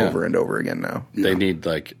over and over again now. They need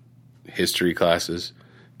like history classes,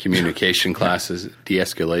 communication classes,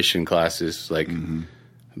 de-escalation classes. Like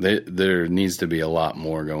there needs to be a lot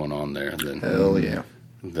more going on there than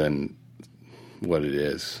what it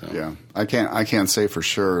is. So. Yeah, I can't say for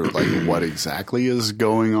sure like what exactly is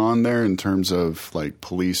going on there in terms of like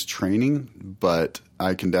police training, but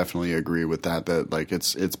I can definitely agree with that. That like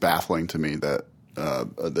it's baffling to me that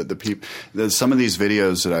the people, some of these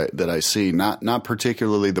videos that I see, not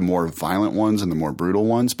particularly the more violent ones and the more brutal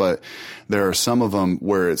ones, but there are some of them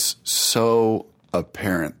where it's so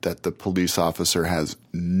apparent that the police officer has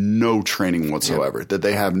no training whatsoever, that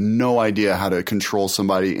they have no idea how to control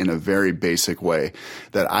somebody in a very basic way,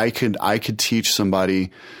 that I could teach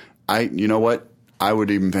somebody. You know what? I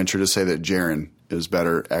would even venture to say that Jaron is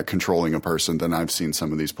better at controlling a person than I've seen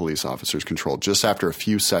some of these police officers control just after a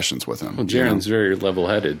few sessions with him. Well, Jaron's very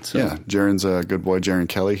level-headed. So. Yeah, Jaron's a good boy. Jaron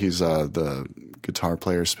Kelly, he's the guitar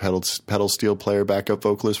player, pedal steel player, backup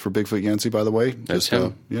vocalist for Bigfoot Yancey, by the way. That's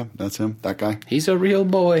him. Yeah, that's him, that guy. He's a real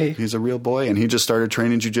boy. He's a real boy, and he just started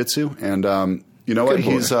training jiu-jitsu. And you know what?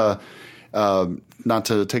 He's, not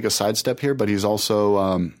to take a sidestep here, but he's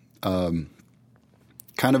also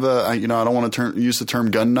kind of a, I don't want to use the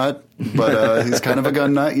term gun nut, but he's kind of a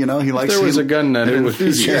gun nut. He likes. If there was a gun nut, it would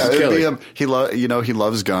be Kelly. He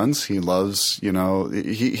loves guns. He loves.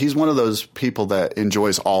 He's one of those people that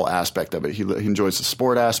enjoys all aspect of it. He enjoys the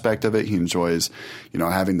sport aspect of it. He enjoys,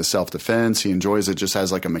 having the self defense. He enjoys it just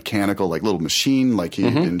as like a mechanical, like little machine. Like he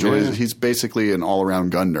enjoys. Yeah. He's basically an all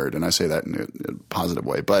around gun nerd, and I say that in a positive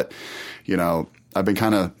way. But I've been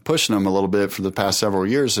kind of pushing him a little bit for the past several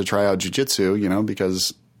years to try out jiu-jitsu,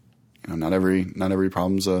 because not every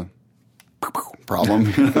problem's a problem.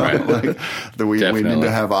 Right. We need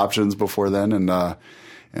to have options before then,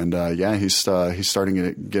 he's starting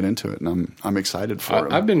to get into it, and I'm excited for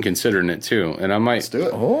him. I've been considering it too, and I might. Let's do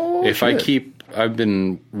it. I've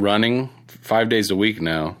been running 5 days a week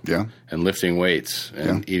now, and lifting weights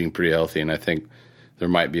and eating pretty healthy, and I think there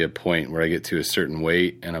might be a point where I get to a certain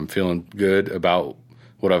weight and I'm feeling good about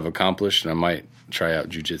what I've accomplished, and I might try out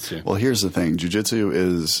jiu-jitsu. Well, here's the thing. Jiu-jitsu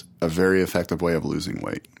is a very effective way of losing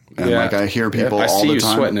weight. And I hear people all the time. I see you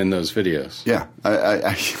sweating in those videos. Yeah.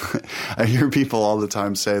 I hear people all the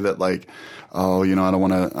time say that, like, oh, I don't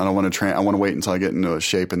want to train. I want to wait until I get into a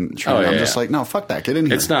shape and train. I'm just like, no, fuck that. Get in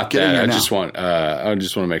here. It's not get that. In here now. I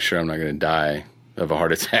just want to make sure I'm not going to die of a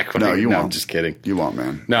heart attack. No, you won't. I'm just kidding. You won't,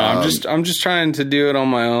 man. No, I'm just trying to do it on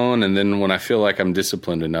my own, and then when I feel like I'm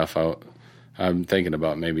disciplined enough, I'm thinking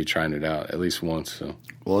about maybe trying it out at least once. So.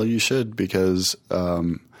 Well, you should, because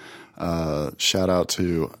shout out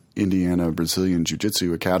to Indiana Brazilian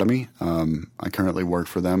Jiu-Jitsu Academy. I currently work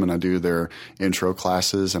for them, and I do their intro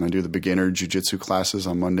classes, and I do the beginner jiu-jitsu classes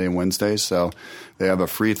on Monday and Wednesdays. So they have a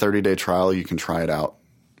free 30-day trial. You can try it out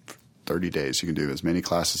 30 days. You can do as many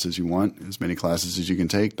classes as you want, as many classes as you can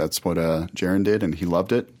take. That's what Jaron did, and he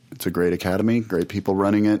loved it. It's a great academy, great people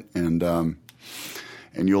running it, and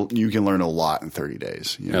you can learn a lot in 30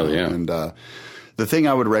 days. Hell yeah. And the thing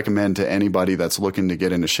I would recommend to anybody that's looking to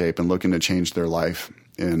get into shape and looking to change their life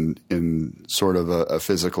in sort of a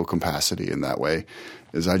physical capacity in that way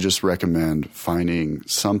is I just recommend finding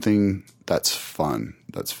something that's fun,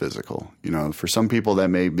 that's physical. You know, for some people that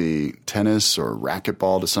may be tennis or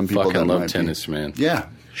racquetball. To some people Fucking that love might tennis, be, man. Yeah.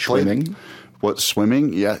 Swimming.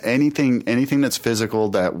 Swimming? Yeah. Anything that's physical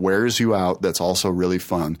that wears you out that's also really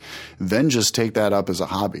fun. Then just take that up as a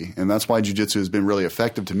hobby. And that's why jiu-jitsu has been really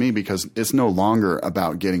effective to me because it's no longer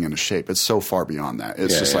about getting into shape. It's so far beyond that.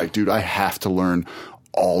 It's just like, dude, I have to learn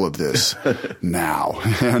all of this now.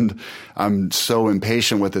 And I'm so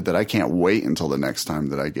impatient with it that I can't wait until the next time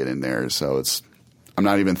that I get in there. So I'm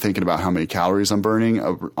not even thinking about how many calories I'm burning.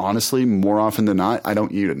 Honestly, more often than not, I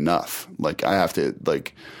don't eat enough. Like I have to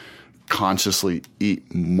consciously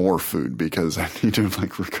eat more food because I need to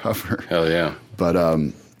recover. Hell yeah. But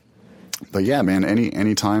yeah, man,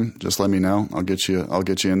 anytime, just let me know. I'll get you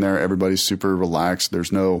in there. Everybody's super relaxed.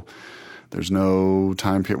 There's no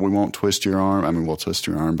time period. We won't twist your arm. I mean, we'll twist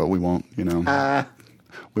your arm, but we won't,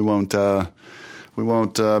 we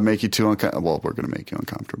won't make you too uncomfortable. Well, we're going to make you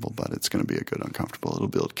uncomfortable, but it's going to be a good uncomfortable. It'll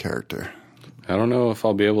build character. I don't know if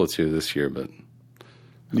I'll be able to this year, but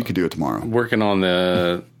you could do it tomorrow. Working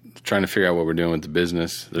on trying to figure out what we're doing with the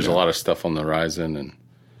business. There's a lot of stuff on the horizon,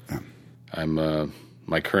 and I'm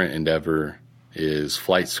my current endeavor is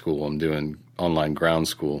flight school. I'm doing online ground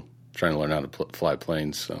school, trying to learn how to fly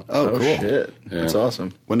planes. So cool. Shit. Yeah. That's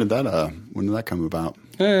awesome. When did that come about?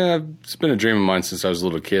 It's been a dream of mine since I was a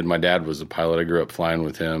little kid. My dad was a pilot. I grew up flying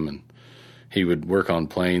with him, and he would work on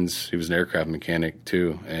planes. He was an aircraft mechanic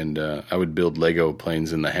too, and I would build Lego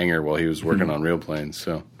planes in the hangar while he was working on real planes.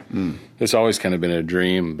 So it's always kind of been a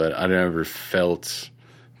dream, but I never felt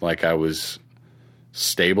like I was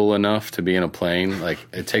stable enough to be in a plane. Like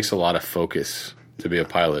it takes a lot of focus to be a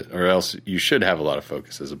pilot, or else you should have a lot of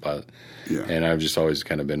focus as a pilot. Yeah. And I've just always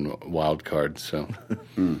kind of been a wild card. So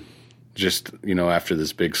just, after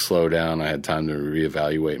this big slowdown, I had time to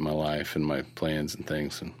reevaluate my life and my plans and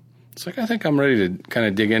things. And it's like, I think I'm ready to kind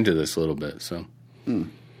of dig into this a little bit. So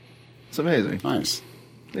It's amazing. Nice.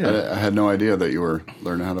 Yeah. I had no idea that you were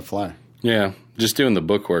learning how to fly. yeah, just doing the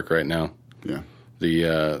book work right now. Yeah.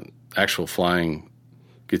 The actual flying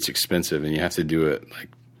gets expensive, and you have to do it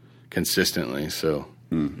consistently. So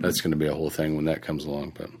that's going to be a whole thing when that comes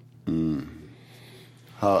along. But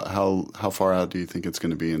How far out do you think it's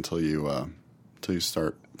going to be until you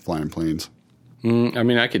start flying planes? I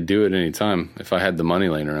mean, I could do it any time if I had the money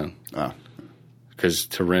laying around. Because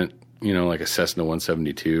to rent, a Cessna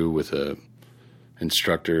 172 with a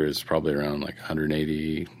instructor is probably around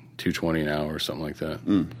 $180, $220 an hour or something like that.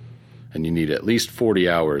 And you need at least 40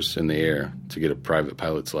 hours in the air to get a private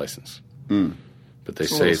pilot's license. But they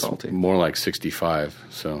say it's salty. more like 65.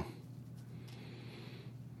 So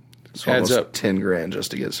It's adds almost up. $10,000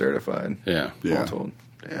 just to get certified. Yeah. Yeah. All told.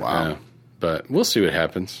 Yeah. Wow. Yeah. But we'll see what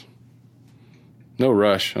happens. No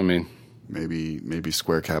rush. I mean, Maybe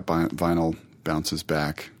square cap vinyl bounces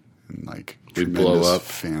back in We blow tremendous up.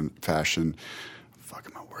 fashion.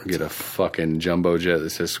 Fucking my words. get a fucking jumbo jet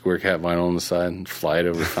that says Square Cap Vinyl on the side and fly it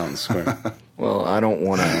over Fountain Square. Well, I don't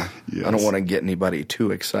want to. Yes. I don't want to get anybody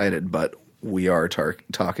too excited, but we are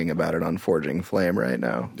talking about it on Forging Flame right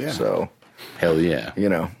now. Yeah. So Hell yeah.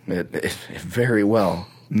 it very well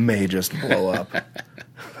may just blow up.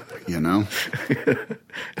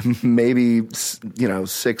 Maybe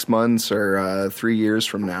 6 months or 3 years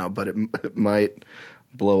from now, but it might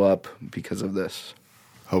blow up because of this.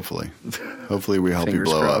 Hopefully we help Fingers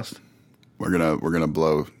you blow crossed. up. We're gonna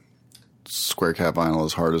blow Square Cap Vinyl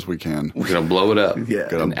as hard as we can. We're going to blow it up. Yeah.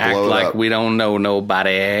 Gonna And act blow it like up. we don't know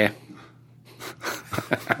nobody.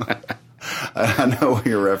 I know what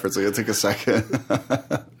you're referencing. It took a second.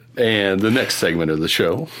 And the next segment of the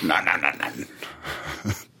show.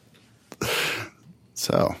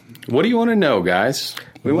 So What do you want to know, guys?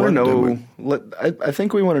 We want to What know. I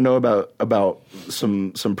think we want to know about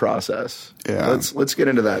some process. Yeah. Let's get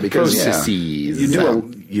into that because Processes. you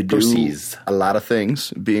do Proceeds. a lot of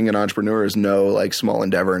things. Being an entrepreneur is no small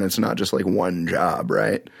endeavor, and it's not just one job,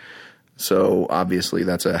 right? So obviously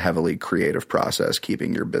that's a heavily creative process,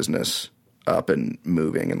 keeping your business up and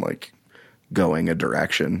moving and going a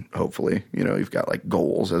direction. Hopefully, you've got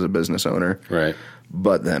goals as a business owner, Right.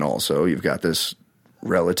 but then also you've got this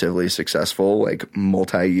relatively successful,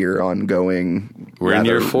 multi-year ongoing. We're in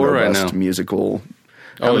year rather 4 right robust now. Musical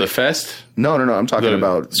Oh, the fest? No. I'm talking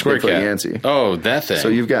about Square Bigfoot Cat. Yancey. Oh, that thing. So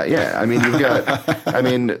you've got,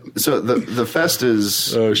 so the Fest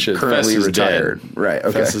is currently Fest is retired. Dead. Right,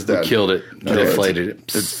 okay. Fest is dead. We killed it. Deflated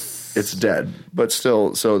it. It's dead. But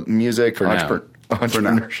still, so music,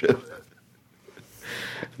 entrepreneurship.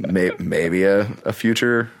 Maybe a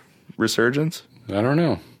future resurgence? I don't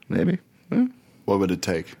know. Maybe. What would it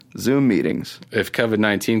take? Zoom meetings. If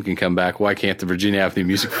COVID-19 can come back, why can't the Virginia Avenue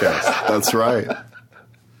Music Fest? That's right.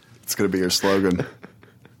 It's going to be your slogan.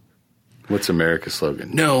 What's America's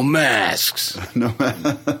slogan? No masks. No.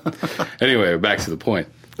 Anyway, back to the point.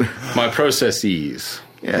 My processes.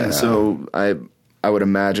 Yeah. So I would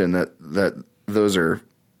imagine that those are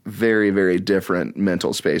very, very different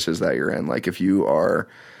mental spaces that you're in. Like if you are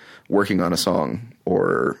working on a song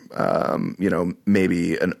or,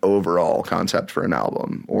 maybe an overall concept for an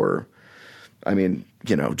album or,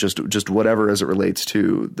 just whatever as it relates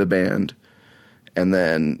to the band. And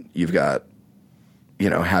then you've got,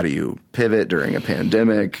 how do you pivot during a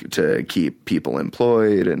pandemic to keep people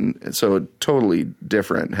employed? And so a totally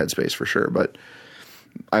different headspace for sure. But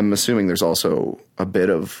I'm assuming there's also a bit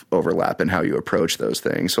of overlap in how you approach those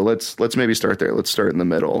things. So let's maybe start there. Let's start in the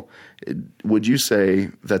middle. Would you say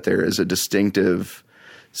that there is a distinctive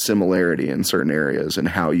similarity in certain areas in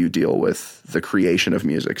how you deal with the creation of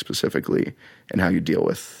music specifically and how you deal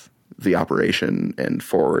with the operation and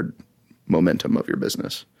forward momentum of your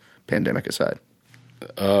business, pandemic aside?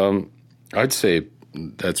 I'd say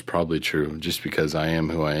that's probably true just because I am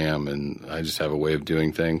who I am and I just have a way of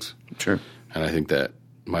doing things. Sure. And I think that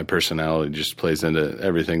my personality just plays into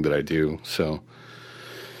everything that I do. So,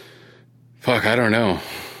 I don't know.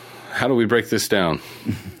 How do we break this down?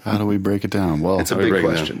 How do we break it down? Well, it's a big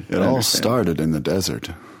question. It all started in the desert.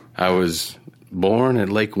 I was born at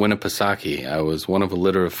Lake Winnipesaukee. I was one of a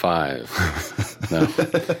litter of 5.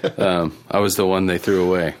 No. I was the one they threw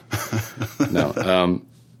away. No.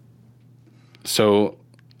 So,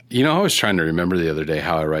 I was trying to remember the other day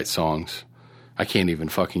how I write songs. I can't even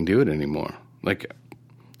fucking do it anymore. Like,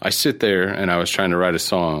 I sit there and I was trying to write a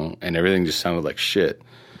song and everything just sounded like shit.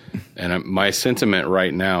 And my sentiment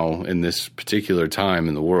right now in this particular time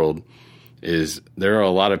in the world is there are a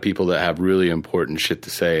lot of people that have really important shit to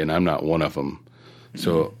say and I'm not one of them.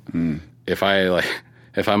 So if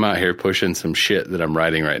I'm out here pushing some shit that I'm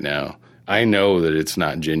writing right now, I know that it's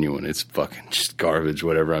not genuine. It's fucking just garbage,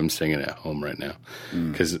 whatever I'm singing at home right now.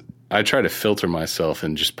 Because I try to filter myself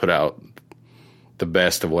and just put out the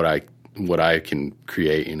best of what I can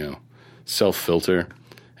create, self-filter.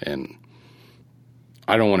 And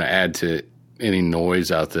I don't want to add to any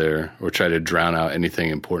noise out there or try to drown out anything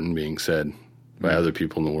important being said by other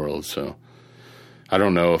people in the world. So I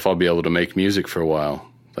don't know if I'll be able to make music for a while,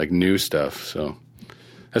 like new stuff. So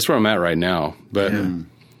that's where I'm at right now. But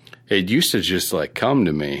it used to just like come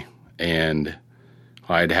to me and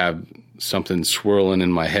I'd have something swirling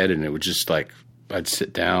in my head and it would just like, I'd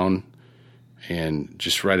sit down and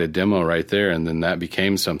just write a demo right there. And then that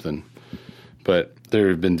became something. But there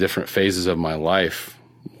have been different phases of my life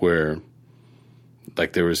where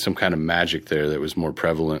like there was some kind of magic there that was more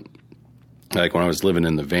prevalent. Like when I was living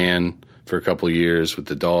in the van for a couple of years with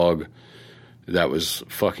the dog, that was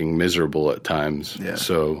fucking miserable at times. Yeah.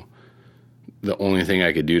 So the only thing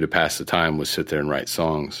I could do to pass the time was sit there and write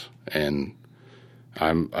songs. And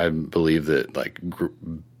I believe that like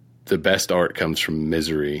the best art comes from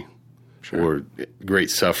misery or great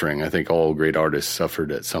suffering. I think all great artists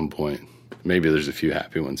suffered at some point. Maybe there's a few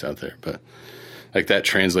happy ones out there, but like that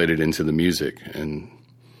translated into the music. And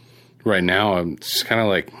right now I'm just kind of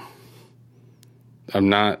like, I'm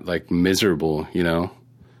not like miserable,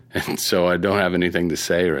 and so I don't have anything to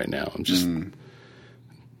say right now. I'm just,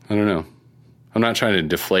 I don't know. I'm not trying to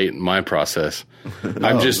deflate my process. No,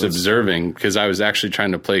 I'm just observing because I was actually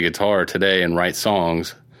trying to play guitar today and write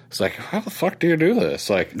songs. It's like, how the fuck do you do this?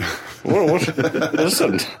 Like,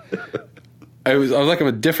 listen. I was like, I'm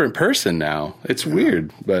a different person now. It's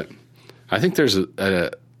weird, but I think there's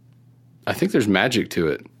I think there's magic to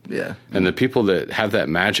it. Yeah. And the people that have that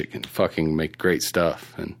magic can fucking make great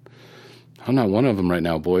stuff. And I'm not one of them right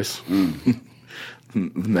now, boys.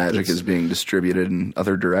 Magic is being distributed in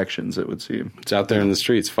other directions, it would seem. It's out there in the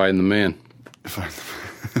streets fighting the man.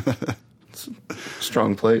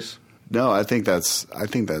 Strong place. No, I think that's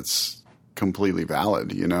completely valid.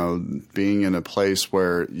 Being in a place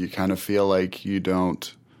where you kind of feel like you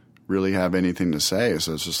don't really have anything to say.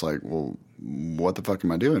 So it's just like, well, what the fuck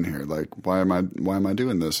am I doing here? Like, why am I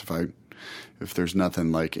doing this if there's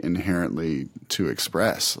nothing like inherently to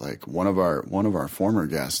express? Like one of our former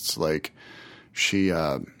guests, like she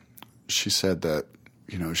said that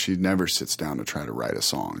she never sits down to try to write a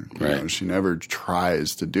song. Right. She never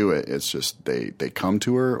tries to do it. It's just they come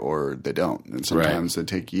to her or they don't. And sometimes they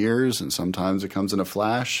take years, and sometimes it comes in a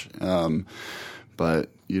flash. But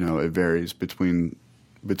it varies between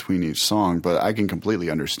each song. But I can completely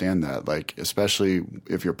understand that. Like, especially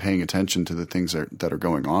if you're paying attention to the things that are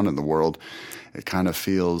going on in the world, it kind of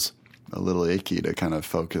feels a little icky to kind of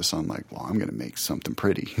focus on like, well, I'm going to make something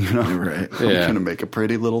pretty, right? I'm going to make a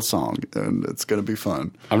pretty little song, and it's going to be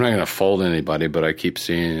fun. I'm not going to fault anybody, but I keep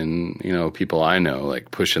seeing, people I know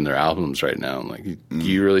like pushing their albums right now. I'm like, do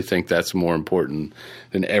you really think that's more important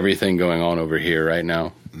than everything going on over here right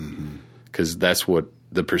now? Because that's what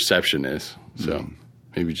the perception is. So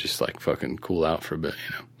maybe just like fucking cool out for a bit,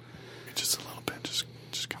 Just a little bit,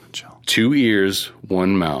 just kind of chill. 2 ears,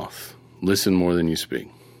 1 mouth. Listen more than you speak.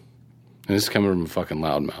 And this is coming from a fucking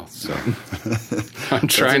loudmouth, so I'm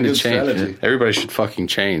trying to change. Strategy. Everybody should fucking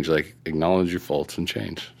change. Like, acknowledge your faults and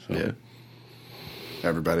change. So. Yeah.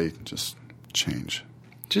 Everybody just change.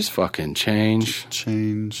 Just fucking change.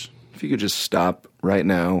 Change. If you could just stop right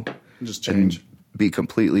now Just change. and be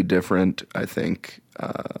completely different, I think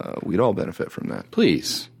we'd all benefit from that.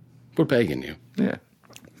 Please. We're begging you. Yeah.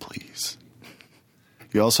 Please.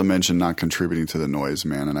 You also mentioned not contributing to the noise,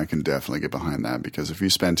 man, and I can definitely get behind that, because if you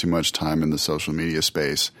spend too much time in the social media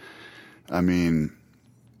space, I mean,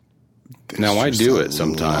 Now, I do it a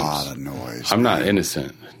sometimes. lot of noise. I'm not man.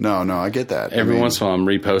 innocent. No, I get that. Every once in a while, I'm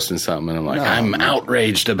reposting something, and I'm like, I'm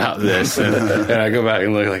outraged about this. and I go back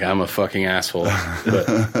and look like I'm a fucking asshole.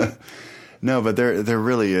 But No, but there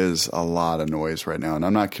really is a lot of noise right now, and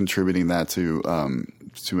I'm not contributing that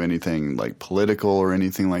to anything like political or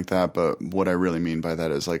anything like that. But what I really mean by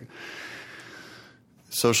that is, like,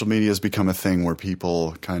 social media has become a thing where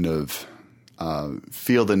people kind of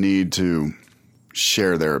feel the need to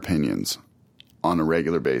share their opinions on a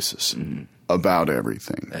regular basis about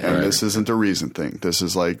everything. And this isn't a recent thing. This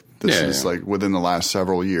is like within the last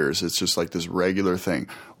several years. It's just like this regular thing.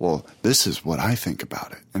 Well, this is what I think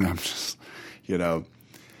about it, and I'm just,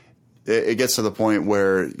 it gets to the point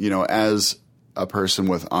where, as a person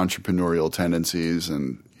with entrepreneurial tendencies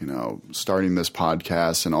and, starting this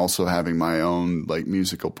podcast and also having my own like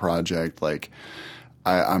musical project, like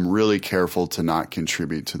I'm really careful to not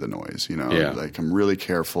contribute to the noise, like I'm really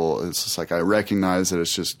careful. It's just like, I recognize that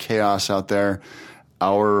it's just chaos out there.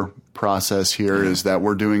 Our process here is that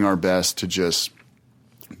we're doing our best to just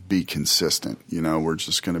be consistent. We're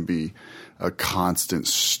just going to be a constant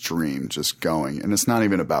stream just going. And it's not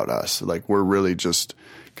even about us. Like, we're really just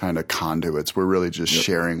kind of conduits. We're really just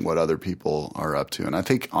sharing what other people are up to. And I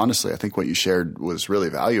think, honestly, what you shared was really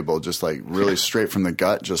valuable. Just like really straight from the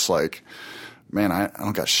gut, just like, man, I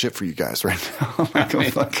don't got shit for you guys right now. Like,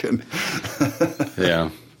 I'm fucking. yeah.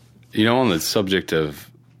 On the subject of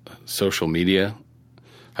social media,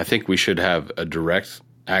 I think we should have a direct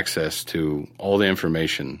access to all the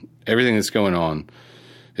information, everything that's going on.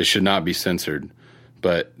 It should not be censored,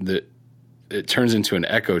 but it turns into an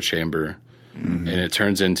echo chamber, and it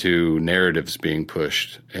turns into narratives being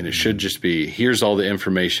pushed. And it should just be, here's all the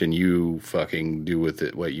information, you fucking do with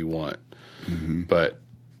it what you want. But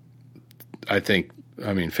I think,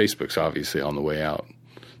 Facebook's obviously on the way out.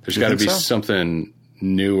 There's got to be something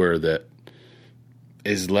newer that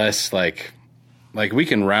is less like we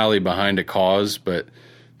can rally behind a cause, but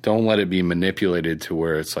don't let it be manipulated to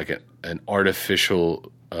where it's like an artificial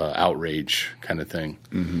outrage kind of thing.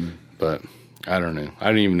 But I don't know. I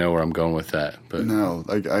don't even know where I'm going with that. But no,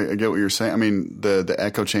 I get what you're saying. The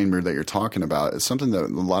echo chamber that you're talking about is something that a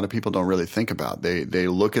lot of people don't really think about. They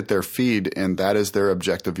look at their feed, and that is their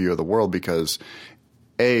objective view of the world, because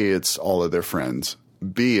A, it's all of their friends.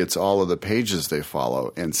 B, it's all of the pages they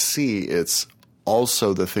follow. And C, it's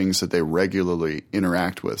also the things that they regularly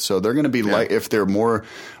interact with. So they're going to be like, if they're more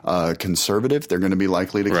conservative, they're going to be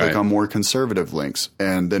likely to click on more conservative links.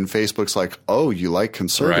 And then Facebook's like, oh, you like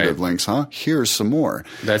conservative links, huh? Here's some more.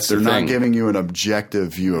 They're not giving you an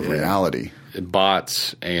objective view of reality.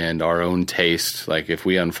 Bots and our own taste, like if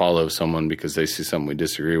we unfollow someone because they see something we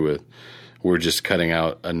disagree with, we're just cutting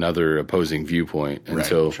out another opposing viewpoint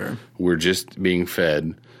until we're just being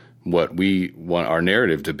fed what we want our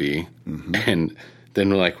narrative to be. And then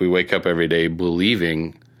we wake up every day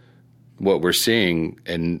believing what we're seeing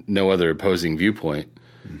and no other opposing viewpoint.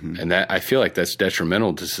 And that, I feel like that's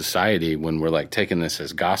detrimental to society when we're like taking this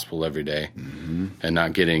as gospel every day and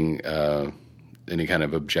not getting any kind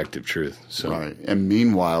of objective truth. So. Right. And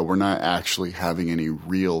meanwhile, we're not actually having any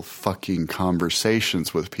real fucking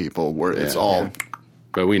conversations with people where it's all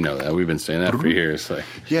But we know that. We've been saying that for years. Like,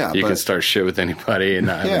 Yeah, you but- can start shit with anybody and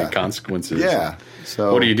not have Yeah. any consequences. Yeah.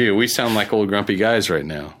 So What do? We sound like old grumpy guys right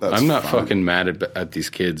now. That's I'm not fine. fucking mad at these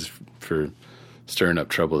kids for stirring up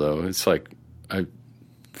trouble, though. It's like,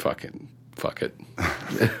 fuck it.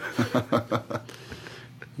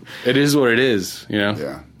 It is what it is, you know?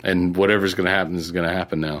 Yeah. And whatever's going to happen is going to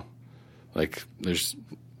happen now. Like, there's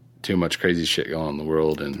too much crazy shit going on in the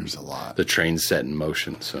world, and There's a lot. The train's set in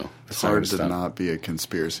motion, so It's hard to not be a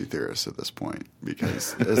conspiracy theorist at this point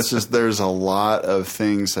because it's just there's a lot of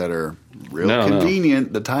things that are real No.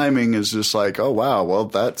 convenient. The timing is just like, oh wow, well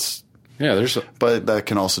that's. Yeah, But that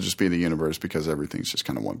can also just be the universe because everything's just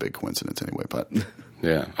kind of one big coincidence anyway. But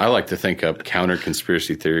yeah. I like to think up counter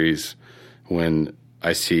conspiracy theories when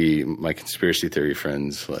I see my conspiracy theory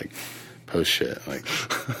friends like post shit like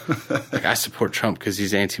I support Trump because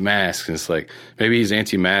he's anti-mask, and it's like maybe he's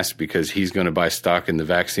anti-mask because he's going to buy stock in the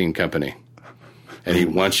vaccine company and he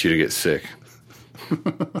wants you to get sick.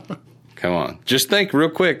 Come on, just think real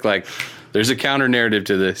quick. Like, there's a counter narrative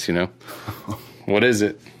to this, you know? What is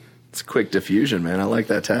it? It's quick diffusion, man. I like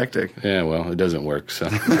that tactic. Yeah, well, it doesn't work. So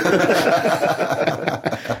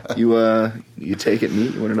You take it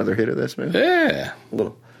neat. You want another hit of this, man? yeah, A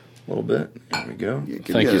little bit. Here we go.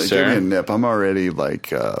 Thank you, sir. Give me a nip. I'm already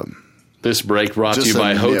like this break brought to just you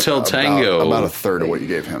by a nip Hotel Tango. About a third of what you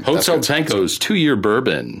gave him. That's Hotel good. Tango's 2-year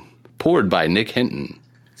bourbon, poured by Nick Hinton.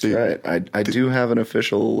 See, Right. I do have an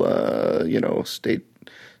official,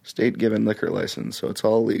 state given liquor license, so it's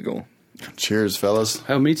all legal. Cheers, fellas.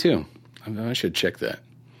 Oh, me too. I should check that.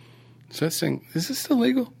 Is this still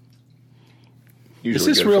legal?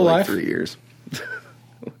 Usually this good real for like life? 3 years.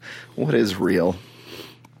 What is real?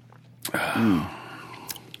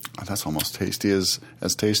 That's almost tasty as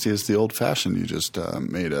tasty as the old fashioned you just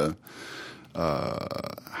made.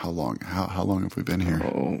 How long have we been here?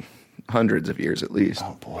 Oh, hundreds of years at least.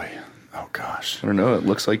 Oh boy. Oh gosh. I don't know. It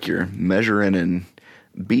looks like you're measuring in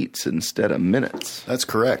beats instead of minutes. That's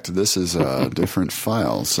correct. This is a different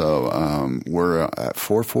file. So we're at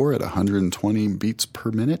 4/4 at 120 beats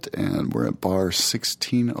per minute, and we're at bar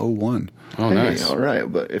 1601. Oh, Hey, nice. all right,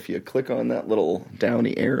 but if you click on that little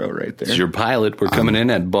downy arrow right there, This is your pilot. We're coming in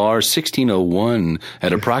at bar 1601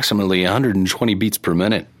 at approximately 120 beats per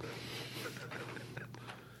minute.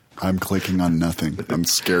 I'm clicking on nothing. I'm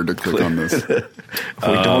scared to click on this.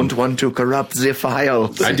 we don't want to corrupt the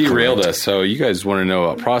file. I derailed us, so you guys want to know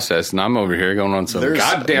about process, and I'm over here going on some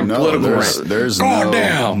goddamn political rant. There's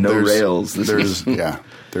Goddamn. No there's- rails. This There's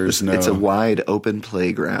There's no. It's a wide open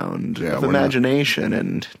playground Yeah, of we're not- imagination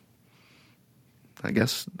and I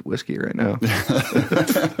guess whiskey right now.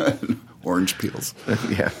 orange peels.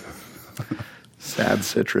 Yeah. Sad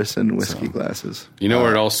citrus and whiskey glasses. You know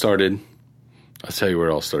where it all started? I'll tell you where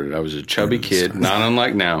it all started. I was a chubby kid, not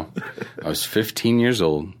unlike now. I was 15 years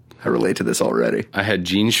old. I relate to this already. I had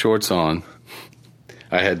jean shorts on.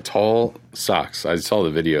 I had tall socks. I saw the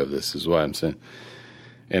video of this, is what I'm saying.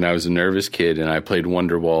 And I was a nervous kid, and I played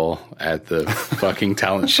Wonderwall at the fucking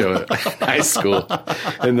talent show at high school.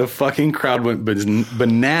 And the fucking crowd went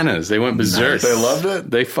bananas. They went berserk. They loved it?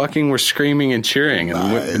 They fucking were screaming and cheering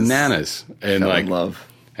and went Nice. bananas. And Fell like, in love.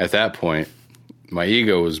 at that point, my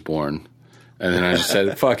ego was born. And then I just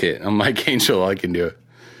said, fuck it. I'm Mike Angel. I can do it.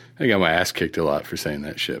 I got my ass kicked a lot for saying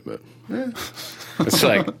that shit, but it's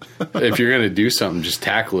like, if you're going to do something, just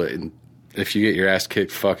tackle it. And if you get your ass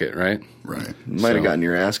kicked, fuck it, right? Right. Might have So- gotten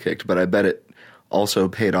your ass kicked, but I bet it also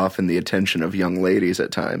paid off in the attention of young ladies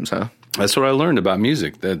at times, huh? That's what I learned about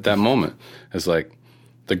music at that moment. It's like,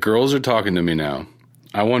 the girls are talking to me now.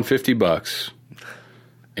 I won $50,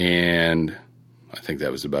 and I think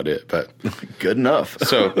that was about it. But Good enough.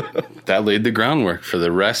 so that laid the groundwork for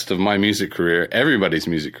the rest of my music career, everybody's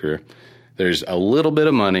music career. There's a little bit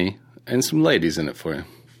of money and some ladies in it for you.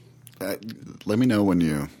 Let me know when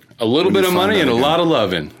you. A little when bit you of find money out and a again. lot of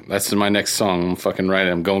loving. That's my next song. I'm fucking right.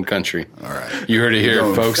 I'm going country. All right. You heard it here,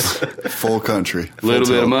 Going folks. Full country. A little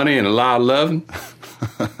bit of money and a lot of loving.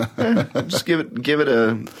 Just give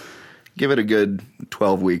it a good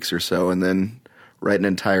 12 weeks or so, and then write an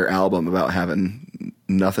entire album about having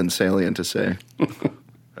nothing salient to say.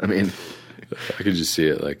 I mean, I could just see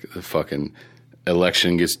it, like the fucking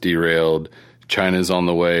election gets derailed. China's on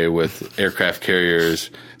the way with aircraft carriers.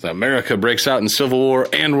 America breaks out in Civil War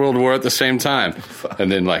and World War at the same time. And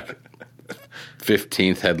then, like,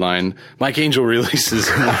 15th headline, Mike Angel releases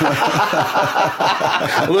a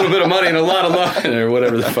little bit of money and a lot of love, or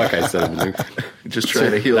whatever the fuck I said. just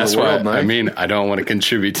trying to heal That's the world, why, Mike. I mean, I don't want to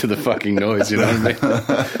contribute to the fucking noise, you know what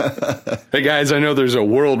I mean? Hey, guys, I know there's a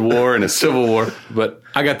world war and a civil war, but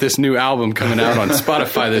I got this new album coming out on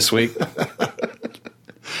Spotify this week.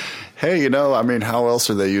 hey, I mean, how else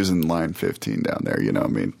are they using line 15 down there? I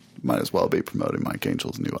mean, might as well be promoting Mike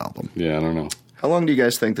Angel's new album. Yeah, I don't know. How long do you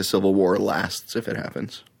guys think the Civil War lasts if it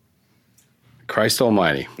happens? Christ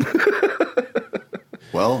almighty.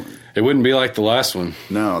 Well, it wouldn't be like the last one.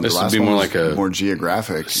 No, this the last would be one more was like a more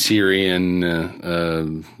geographic. Syrian,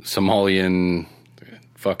 Somalian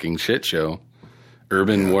fucking shit show.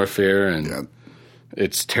 Urban warfare, and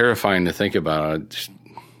it's terrifying to think about.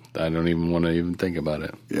 I don't even want to even think about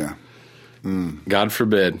it. Yeah. God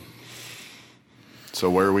forbid. So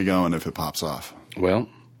where are we going if it pops off? Well,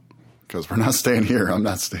 because we're not staying here. I'm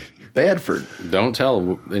not staying here. Bedford. Don't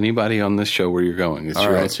tell anybody on this show where you're going. It's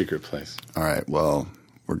your own secret place. All right. Well,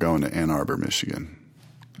 we're going to Ann Arbor, Michigan.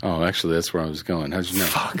 Oh, actually, that's where I was going. How'd you know?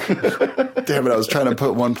 Fuck. Damn it. I was trying to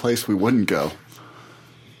put one place we wouldn't go.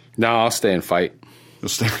 No, I'll stay and fight. You'll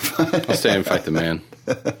stay and fight? I'll stay and fight the man.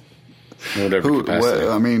 Whatever capacity.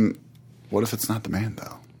 I mean, what if it's not the man,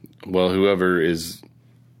 though? Well, whoever is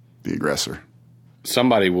the aggressor.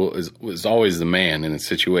 Somebody is always the man in a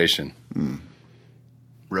situation.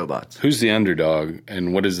 Robots. Who's the underdog,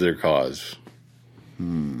 and what is their cause? I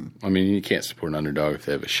mean, you can't support an underdog if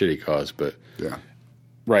they have a shitty cause, but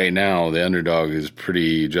right now the underdog is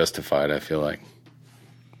pretty justified, I feel like.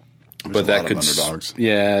 There's a lot of underdogs.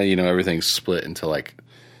 Yeah, everything's split into like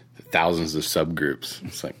thousands of subgroups.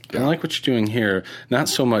 It's like, I like what you're doing here, not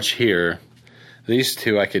so much here. These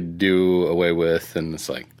two I could do away with, and it's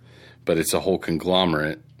like, but it's a whole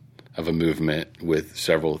conglomerate of a movement with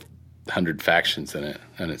several hundred factions in it,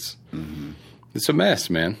 and it's a mess,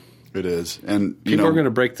 man. It is, and people are going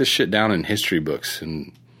to break this shit down in history books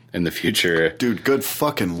in the future. Dude, good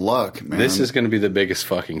fucking luck, man. This is going to be the biggest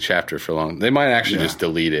fucking chapter for long. They might actually just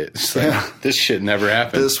delete it. It's like, this shit never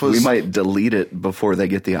happened. We might delete it before they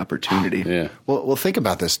get the opportunity. Yeah. Well, think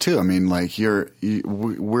about this too. I mean, like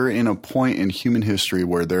we're in a point in human history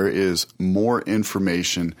where there is more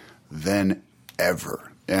information than ever.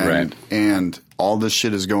 And all this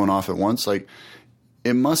shit is going off at once. Like,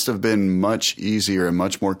 it must have been much easier and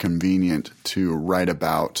much more convenient to write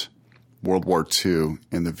about World War II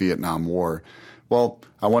and the Vietnam War. Well,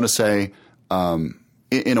 I want to say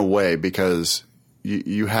in a way, because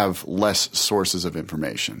you have less sources of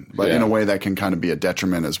information. But in a way that can kind of be a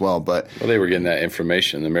detriment as well. Well, they were getting that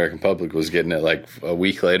information. The American public was getting it like a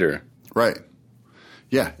week later. Right.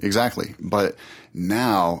 Yeah, exactly. But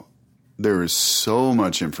now there is so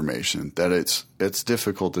much information that it's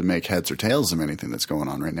difficult to make heads or tails of anything that's going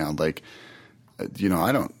on right now. Like, I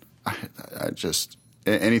just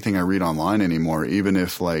anything I read online anymore, even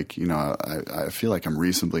if I feel like I'm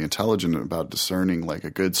reasonably intelligent about discerning like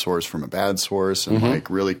a good source from a bad source and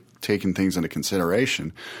like really taking things into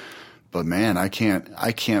consideration. But man, I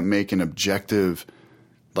can't make an objective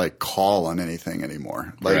like call on anything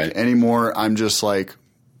anymore. Anymore, I'm just like,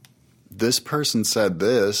 this person said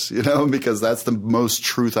this, because that's the most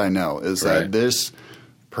truth I know is that this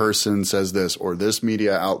person says this or this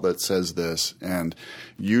media outlet says this. And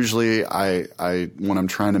usually I when I'm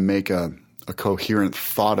trying to make a coherent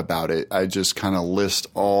thought about it, I just kind of list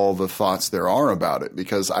all the thoughts there are about it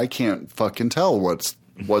because I can't fucking tell what's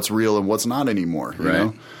real and what's not anymore, you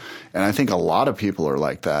know? And I think a lot of people are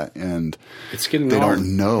like that, and it's getting they hard.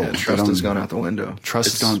 don't know. Yeah, trust has gone out the window.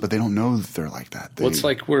 Trust is gone, but they don't know that they're like that. Well, it's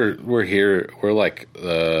like we're here. We're like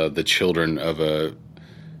the children of a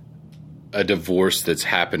divorce that's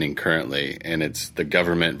happening currently, and it's the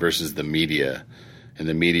government versus the media, and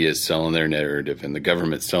the media is selling their narrative, and the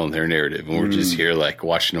government's selling their narrative, and we're just here like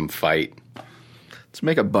watching them fight. Let's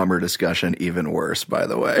make a bummer discussion even worse, by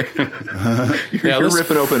the way. You're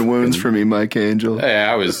ripping open wounds for me, Mike Angel. Hey,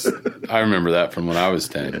 I remember that from when I was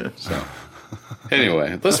 10. Yeah. So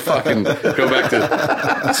anyway, let's go back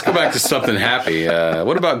to something happy.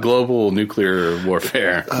 What about global nuclear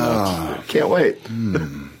warfare? Can't wait.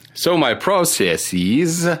 So my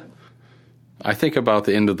processes, I think about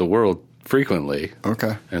the end of the world frequently.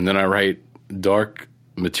 Okay. And then I write dark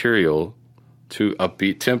material to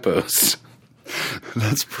upbeat tempos.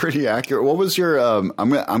 That's pretty accurate. What was your? I'm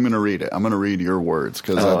gonna read it. I'm gonna read your words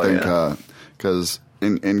because I think because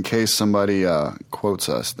in case somebody quotes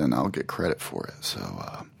us, then I'll get credit for it.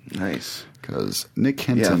 So nice. Because Nick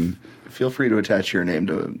Hinton. Yeah, feel free to attach your name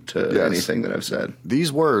to anything that I've said.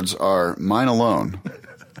 These words are mine alone,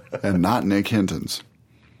 and not Nick Hinton's.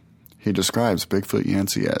 He describes Bigfoot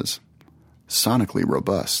Yancey as sonically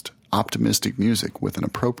robust, optimistic music with an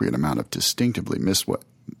appropriate amount of distinctively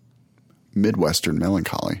Midwestern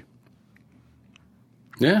melancholy.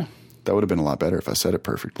 Yeah. That would have been a lot better if I said it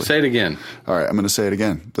perfectly. Say it again. All right, I'm going to say it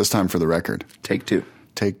again, this time for the record. Take two.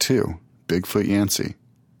 Take two. Bigfoot Yancey.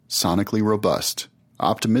 Sonically robust.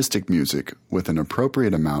 optimistic music with an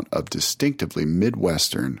appropriate amount of distinctively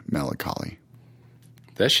Midwestern melancholy.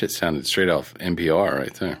 That shit sounded straight off NPR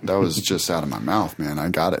right there. That was just out of my mouth, man. I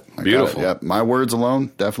got it. Beautiful. Yep. My words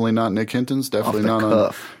alone, definitely not Nick Hinton's, definitely Off the not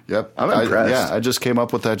cuff. Yep. I'm impressed. I just came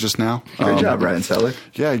up with that just now. Great job, Ryan Seller.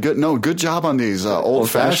 Yeah, good. No, good job on these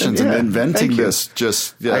old fashions yeah. and inventing Thank you. this.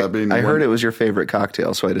 Just yeah, I heard it was your favorite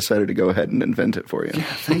cocktail, so I decided to go ahead and invent it for you.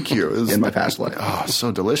 Thank you. It was, In my past life. Oh,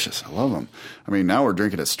 so delicious. I love them. I mean, now we're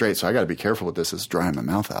drinking it straight, so I got to be careful with this. It's drying my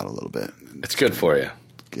mouth out a little bit. It's good for you.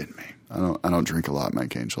 Getting me. I don't drink a lot,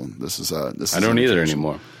 Mike Angel. This is I don't either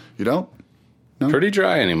anymore. You don't? Pretty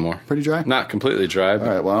dry anymore. Pretty dry? Not completely dry. All But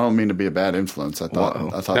right. Well, I don't mean to be a bad influence. I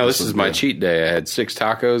thought. no, this is my cheat day. I had 6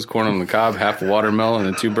 tacos, corn on the cob, half a watermelon,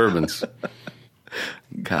 and 2 bourbons.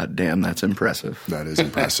 God damn, that's impressive. That is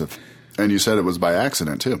impressive. And you said it was by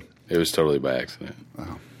accident too. It was totally by accident.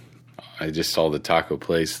 Wow. I just saw the taco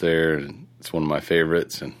place there, and it's one of my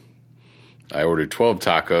favorites. And I ordered 12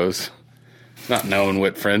 tacos, not knowing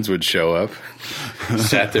what friends would show up.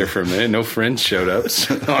 Sat there for a minute. No friends showed up,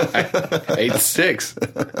 so I ate 6.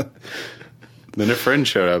 Then a friend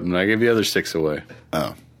showed up, and I gave the other 6 away.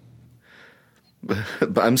 Oh.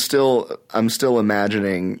 But I'm still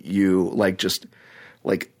imagining you just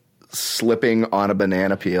slipping on a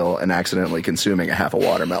banana peel and accidentally consuming a half a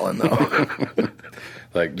watermelon, though.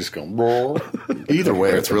 Like, just going, roll. Either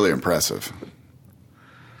way, it's really impressive.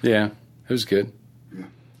 Yeah, it was good.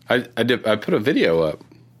 I put a video up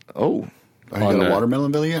Oh, Oh, you got a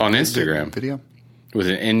watermelon video? on Instagram. Video? with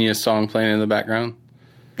an Enya song playing in the background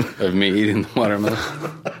of me eating the watermelon.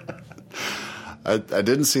 I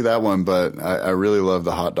didn't see that one, but I really love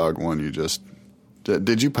the hot dog one you just...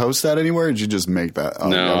 Did you post that anywhere, or did you just make that? Oh,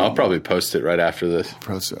 No, I'll probably post it right after this.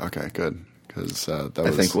 Post it. Okay, good. Because that I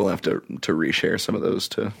was... think we'll have to reshare some of those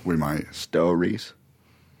to We might. stories.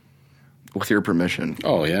 With your permission.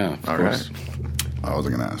 Oh, yeah, of All course. right. I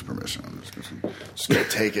wasn't going to ask permission. I'm just going to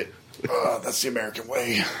take it. That's the American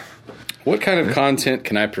way. What kind of content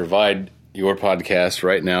can I provide your podcast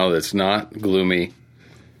right now that's not gloomy?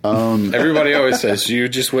 Everybody always says you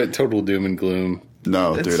just went total doom and gloom.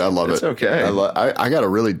 No, dude, I love it's it. okay. I got a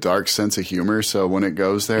really dark sense of humor, so when it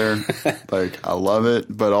goes there, I love it.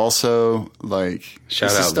 But also, Shout this is out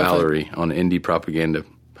stuff Valerie on Indie Propaganda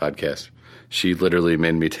podcast. She literally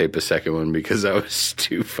made me tape a second one because I was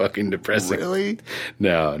too fucking depressing. Really?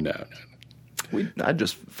 No. I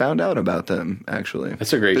just found out about them, actually.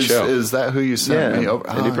 That's a great show. Is that who you sent me over?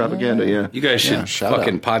 Indie Propaganda, yeah. You guys should shout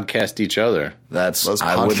fucking podcast each other. That's Let's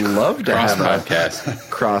I would love to Cross have a podcast.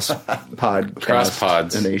 cross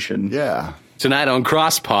pods. nation. Yeah. Tonight on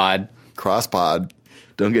CrossPod. CrossPod.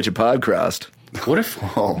 Don't get your pod crossed. What if...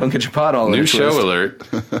 Don't get your pod all in New a show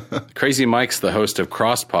twist. alert. Crazy Mike's the host of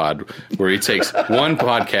CrossPod, where he takes one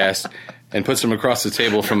podcast and puts them across the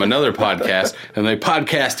table from another podcast, and they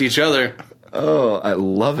podcast each other. Oh, I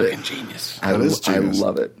love it. Genius. That is genius. I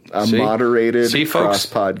love it. A See? moderated See, folks?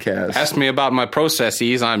 cross podcast. Ask me about my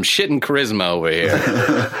processes. I'm shitting charisma over here.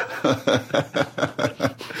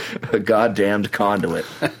 A goddamned conduit.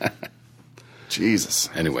 Jesus.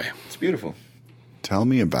 Anyway, It's beautiful. Tell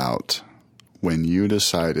me about when you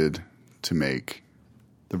decided to make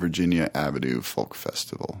the Virginia Avenue Folk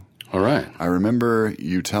Festival. all right. I remember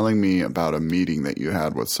you telling me about a meeting that you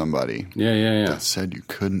had with somebody Yeah. that said you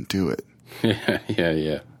couldn't do it.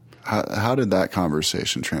 Yeah. How did that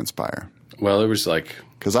conversation transpire? Well, it was like...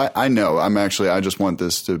 Because I know, I just want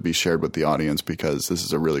this to be shared with the audience because this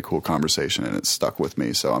is a really cool conversation and it's stuck with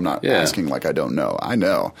me. So I'm not asking like I don't know. I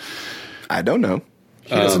know. I don't know.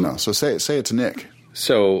 He doesn't know. So say it to Nick.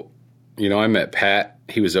 So, I met Pat.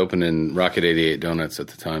 He was opening Rocket 88 Donuts at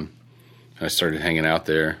the time. I started hanging out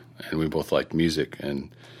there, and we both liked music. And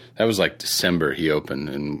that was like December he opened,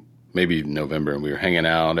 and maybe November. And we were hanging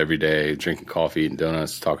out every day, drinking coffee, eating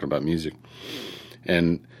donuts, talking about music.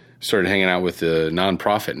 And started hanging out with the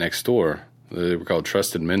nonprofit next door. They were called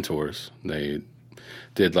Trusted Mentors. They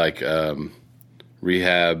did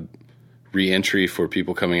rehab, re-entry for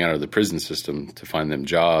people coming out of the prison system to find them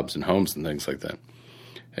jobs and homes and things like that.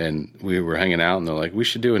 And we were hanging out, and they're like, we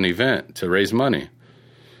should do an event to raise money.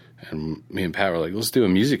 And me and Pat were like, let's do a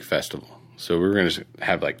music festival. So we were going to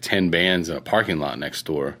have 10 bands in a parking lot next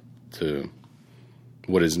door to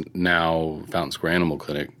what is now Fountain Square Animal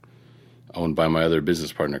Clinic, owned by my other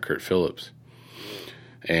business partner, Kurt Phillips.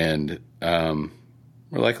 And we're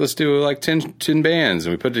like, let's do 10 bands.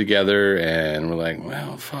 And we put it together, and we're like,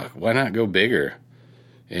 well, fuck, why not go bigger?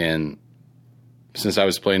 And since I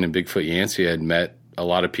was playing in Bigfoot Yancey, I had met a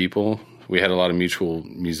lot of people. We had a lot of mutual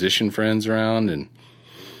musician friends around, and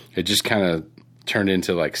it just kind of turned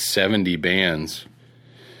into 70 bands.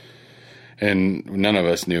 And none of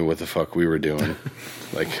us knew what the fuck we were doing.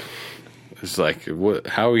 Like, it's like, what?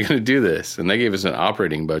 How are we going to do this? And they gave us an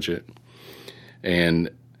operating budget, and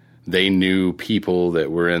they knew people that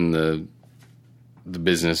were in the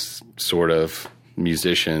business, sort of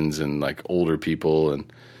musicians and like older people,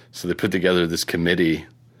 and so they put together this committee,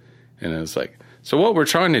 and it was like, so what we're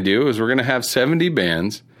trying to do is we're going to have 70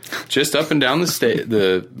 bands just up and down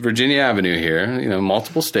the Virginia Avenue here, you know,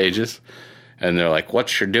 multiple stages. And they're like,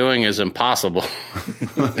 what you're doing is impossible.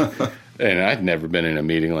 And I'd never been in a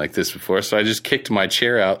meeting like this before, so I just kicked my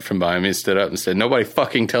chair out from behind me and stood up and said, nobody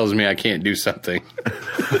fucking tells me I can't do something.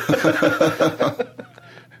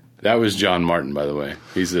 That was John Martin, by the way.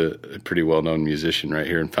 He's a pretty well-known musician right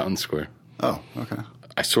here in Fountain Square. Oh, okay.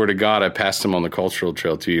 I swear to God, I passed him on the cultural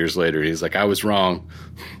trail 2 years later. He's like, I was wrong.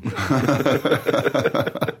 I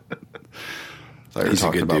thought you were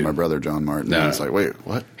talking about my brother, John Martin. No. And it's like, wait,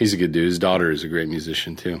 what? He's a good dude. His daughter is a great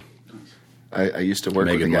musician, too. I used to work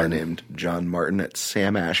Megan with a guy Martin. named John Martin at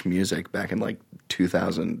Sam Ash Music back in like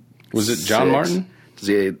 2000. Was it John Martin?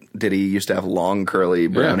 Did he used to have long, curly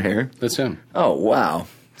brown hair? That's him. Oh, wow.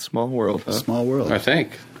 Small world, huh? Small world. I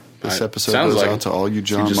think. This episode sounds goes like out to all you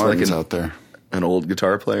John just like Martins an- out there. An old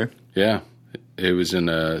guitar player? Yeah. It was in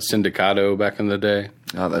Sindicato back in the day.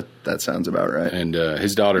 Oh, that sounds about right. And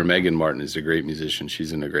his daughter, Megan Martin, is a great musician.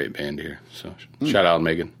 She's in a great band here. So shout out,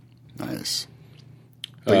 Megan. Nice.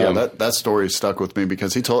 But yeah, that story stuck with me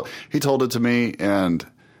because he told it to me, and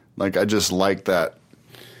like I just like that.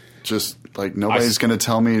 Just like nobody's going to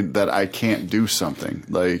tell me that I can't do something.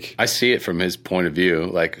 Like I see it from his point of view.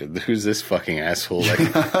 Like, who's this fucking asshole? Like,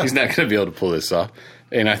 he's not going to be able to pull this off.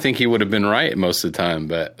 And I think he would have been right most of the time.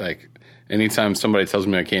 But like, anytime somebody tells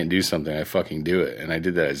me I can't do something, I fucking do it. And I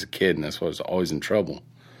did that as a kid, and that's why I was always in trouble.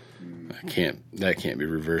 That can't be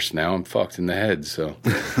reversed now. I'm fucked in the head. So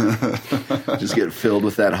Just get filled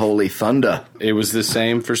with that holy thunder. it was the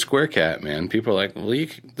same for Square Cat, man. People are like, well,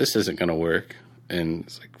 this isn't going to work. And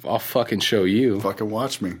it's like, I'll fucking show you, fucking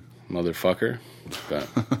watch me. motherfucker. But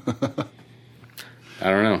I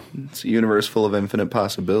don't know. It's a universe full of infinite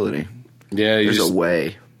possibility. Yeah, There's a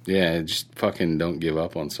way. Yeah, just fucking don't give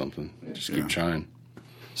up on something. Just keep trying.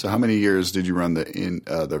 So how many years did you run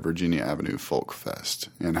the Virginia Avenue Folk Fest,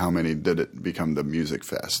 and how many did it become the Music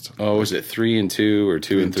Fest? Oh, was it 3 and 2 or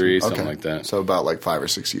 2 and 3, something like that? So about like 5 or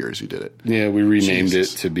 6 years you did it. Yeah, we renamed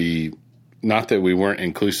Jesus. it to be, not that we weren't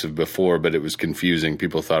inclusive before, but it was confusing.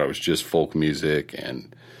 People thought it was just folk music,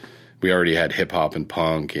 and we already had hip hop and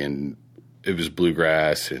punk, and it was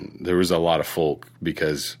bluegrass, and there was a lot of folk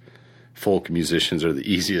because folk musicians are the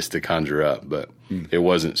easiest to conjure up, but it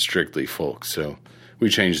wasn't strictly folk. So we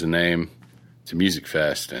changed the name to Music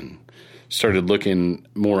Fest and started looking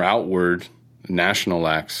more outward, national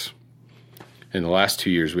acts. In the last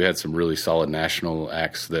 2 years, we had some really solid national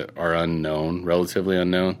acts that are unknown, relatively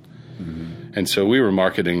unknown. Mm-hmm. And so we were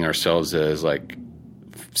marketing ourselves as like,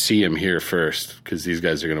 see them here first because these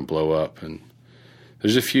guys are going to blow up. And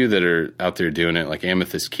there's a few that are out there doing it. Like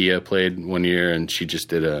Amethyst Kia played one year, and she just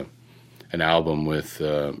did an album with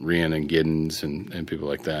Rhiannon Giddens and people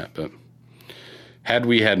like that. But had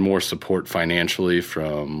we had more support financially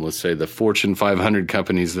from, let's say, the Fortune 500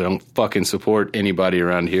 companies that don't fucking support anybody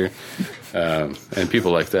around here, and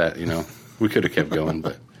people like that, you know, we could have kept going.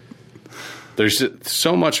 But there's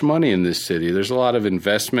so much money in this city. There's a lot of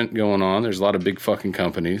investment going on. There's a lot of big fucking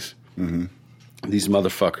companies. Mm-hmm. These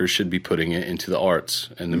motherfuckers should be putting it into the arts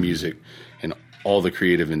and the music and all the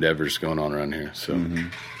creative endeavors going on around here. So. Mm-hmm.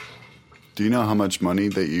 Do you know how much money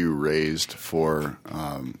that you raised for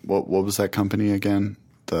what was that company again?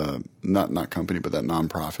 The not company, but that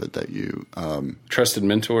nonprofit that you Trusted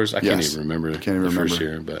Mentors. I can't even remember the first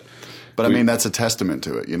year, but I mean that's a testament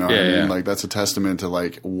to it. You know, what I mean? Yeah. Like that's a testament to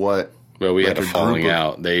like what. Well, we like had a falling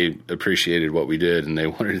out. They appreciated what we did, and they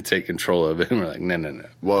wanted to take control of it. And we're like, no.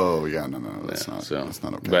 Whoa, yeah, no, that's not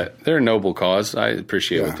okay. But they're a noble cause. I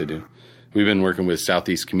appreciate what they do. We've been working with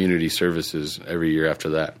Southeast Community Services every year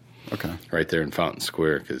after that. Okay. Right there in Fountain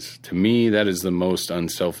Square, because to me that is the most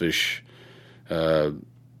unselfish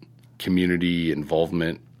community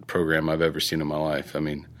involvement program I've ever seen in my life. I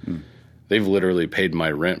mean, they've literally paid my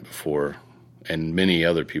rent before and many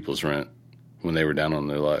other people's rent when they were down on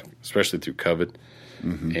their luck, especially through COVID.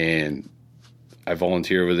 Mm-hmm. And I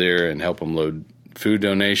volunteer over there and help them load food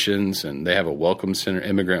donations, and they have a welcome center,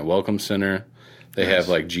 immigrant welcome center. They have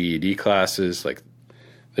like GED classes. Like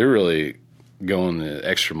they're really going the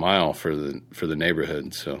extra mile for the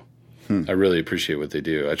neighborhood. So I really appreciate what they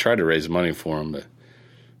do. I tried to raise money for them, but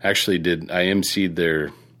I emceed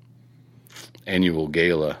their annual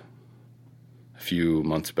gala a few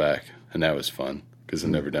months back, and that was fun because I've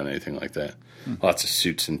never done anything like that. Lots of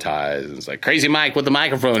suits and ties. And it's like, Crazy Mike with the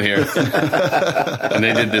microphone here. And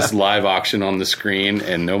they did this live auction on the screen,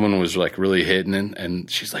 and no one was like really hitting it. And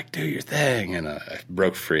she's like, do your thing. And I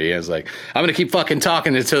broke free. I was like, I'm going to keep fucking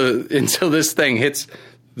talking until this thing hits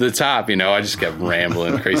the top. You know, I just kept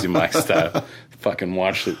rambling Crazy Mike style. Fucking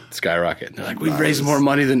watched it skyrocket. And they're like, we've raised more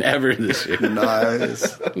money than ever this year.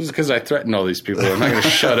 Nice. It was because I threatened all these people. I'm not going to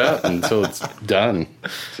shut up until it's done.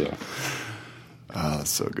 So, That's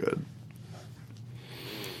so good.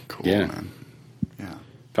 Cool, Yeah. man. Yeah.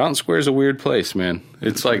 Fountain Square is a weird place, man.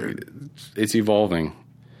 It's like, it's evolving.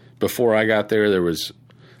 Before I got there was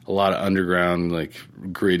a lot of underground, like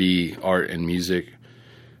gritty art and music.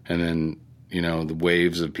 And then, you know, the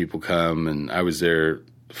waves of people come, and I was there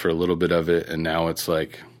for a little bit of it. And now it's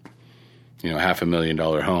like, you know,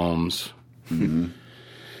 $500,000 homes. Mm-hmm.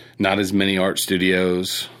 Not as many art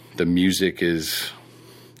studios. The music is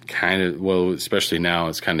kind of, well, especially now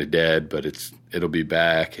it's kind of dead, but it'll be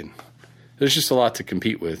back, and there's just a lot to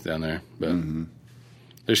compete with down there. But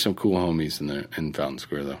there's some cool homies in there in Fountain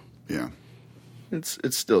Square, though. Yeah. It's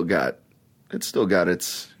still got its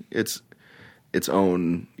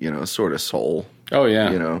own, you know, sort of soul. Oh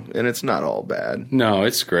yeah, You know, and it's not all bad. no,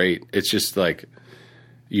 it's great. It's just like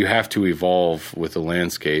you have to evolve with the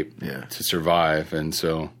landscape to survive, and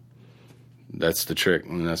so that's the trick,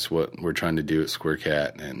 and that's what we're trying to do at Square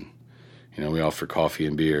Cat. And you know, we offer coffee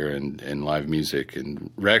and beer and live music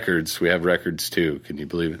and records. We have records too. Can you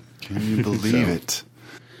believe it? Can you believe it?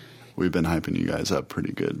 We've been hyping you guys up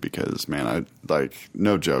pretty good because, man, I like,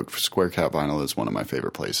 no joke, Square Cat Vinyl is one of my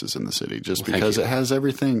favorite places in the city just because it has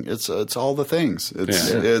everything. It's all the things.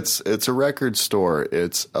 It's a record store.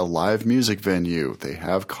 It's a live music venue. They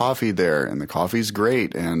have coffee there, and the coffee's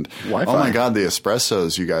great. And Wi-Fi. oh my God, the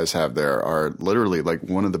espressos you guys have there are literally like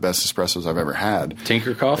one of the best espressos I've ever had.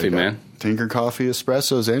 Tinker Coffee, man. Tinker Coffee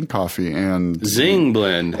espressos and coffee and Zing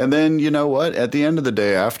Blend. And then, you know what? At the end of the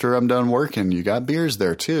day, after I'm done working, you got beers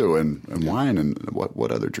there too, and wine. And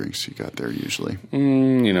what other drinks you got there usually?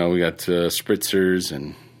 You know, we got spritzers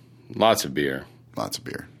and lots of beer. Lots of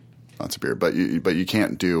beer. But you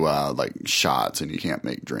can't do like shots, and you can't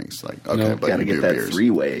make drinks. Like, okay, No. but Gotta you get do that beers.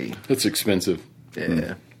 three-way. It's expensive.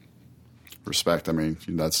 Yeah. Respect. I mean,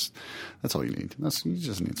 that's all you need. You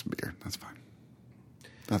just need some beer. That's fine.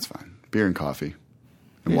 That's fine. Beer and coffee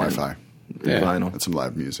and Wi-Fi Yeah. Vinyl. and some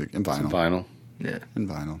live music and vinyl. Vinyl. Yeah. And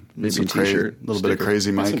vinyl. Maybe some a t-shirt, A little bit of sticker.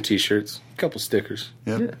 Crazy Mike. Some T-shirts. A couple stickers.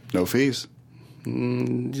 Yep. Yeah. No fees.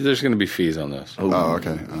 There's going to be fees on those. Oh,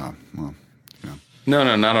 okay. Well, yeah.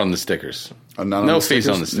 No, not on the stickers. Not on No the fees stickers?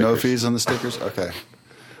 on the stickers. No fees on the stickers. Okay.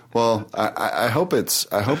 Well, I hope it's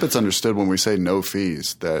understood when we say no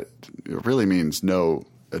fees that it really means no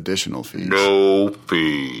additional fees. No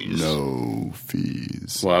fees. No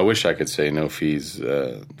fees. Well, I wish I could say no fees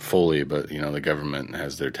fully, but, you know, the government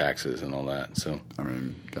has their taxes and all that. So, I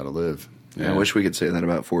mean, gotta live. yeah. I wish we could say that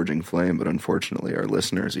about Forging Flame, but unfortunately our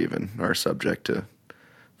listeners even are subject to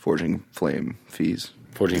Forging Flame fees.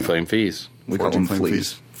 Forging Flame fees. We call them Flame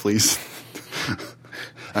fleas. Fleas.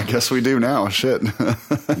 I guess we do now. Shit.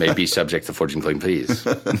 May be subject to Forging Flame fees.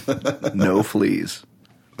 No fleas.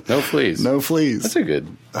 No fleas. No fleas. That's a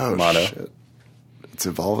good oh, motto. Shit. It's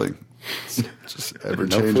evolving. It's just ever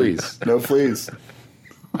No changing. fleas. No fleas.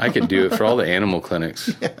 I could do it for all the animal clinics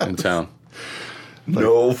in town.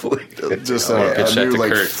 No fleas. Just Or a pitch that new to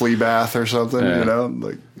like Kurt. flea bath or something, Yeah. you know?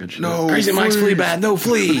 Like no Crazy Mike's fleas. flea bath, no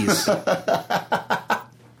fleas.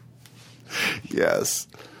 Yes.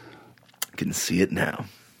 I can see it now.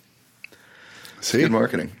 See? Good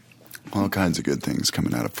marketing. All kinds of good things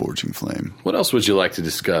coming out of Forging Flame. What else would you like to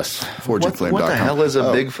discuss? ForgingFlame.com. What the hell is a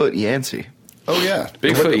Oh. Bigfoot Yancey? Oh, yeah.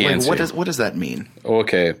 Bigfoot Yancey. What does that mean?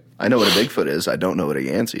 Okay, I know what a Bigfoot is. I don't know what a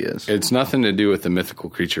Yancey is. it's nothing to do with the mythical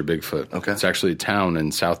creature Bigfoot. Okay. It's actually a town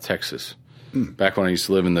in South Texas. Back when I used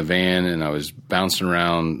to live in the van and I was bouncing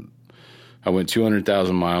around, I went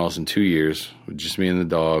 200,000 miles in 2 years with just me and the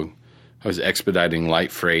dog. I was expediting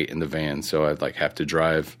light freight in the van, so I'd like have to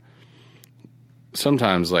drive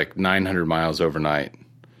sometimes like 900 miles overnight,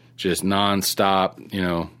 just nonstop. You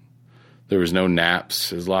know, there was no naps.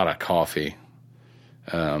 There was a lot of coffee,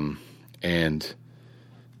 and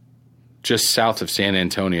just south of San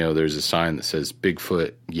Antonio, there's a sign that says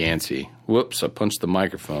Bigfoot Yancey. Whoops! I punched the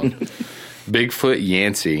microphone. Bigfoot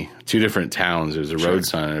Yancey, 2 different towns. There's a road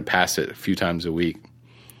sign, and I pass it a few times a week.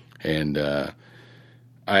 And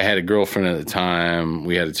I had a girlfriend at the time.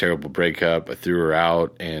 We had a terrible breakup. I threw her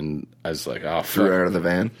out, and I was like, "Oh, Threw fuck." her out of the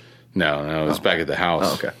van. No, it was back at the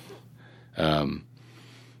house. Oh, okay.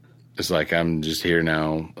 was like, I'm just here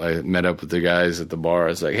now. I met up with the guys at the bar. I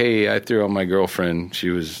was like, hey, I threw out my girlfriend. She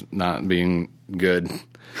was not being good.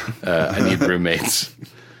 I need roommates.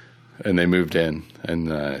 And they moved in.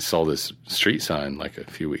 And I saw this street sign like a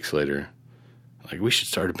few weeks later. Like, we should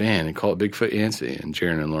start a band and call it Bigfoot Yancey. And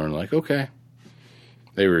Jaron and Lauren were like, okay.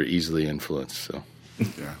 They were easily influenced, so.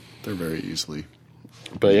 Yeah, they're very easily.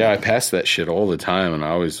 But yeah, I passed that shit all the time, and I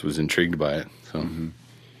always was intrigued by it. So,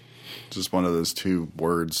 Just one of those two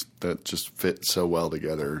words that just fit so well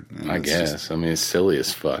together. And I guess. I mean, it's silly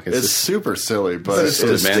as fuck. It's super silly, but It's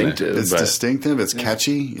distinctive. It's but, distinctive. It's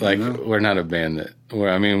catchy. you like, know? we're not a band that.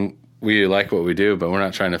 I mean, we like what we do, but we're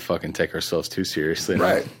not trying to fucking take ourselves too seriously.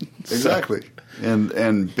 Right. Exactly. And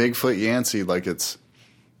Bigfoot Yancey, like it's,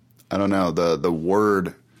 I don't know, the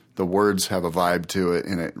words have a vibe to it,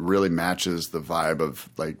 and it really matches the vibe of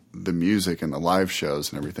like the music and the live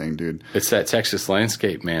shows and everything, dude. It's that Texas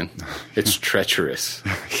landscape, man. It's treacherous.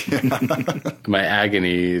 My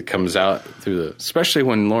agony comes out through especially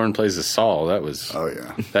when Lauren plays the saw. Oh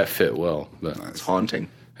yeah, That fit well. But It's haunting.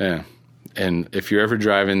 yeah. And if you're ever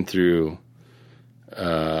driving through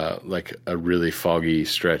like a really foggy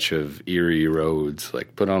stretch of eerie roads,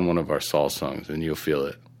 like put on one of our Saul songs and you'll feel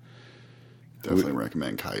it. definitely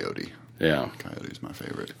recommend Coyote. Yeah. Coyote's my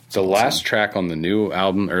favorite. The last track on the new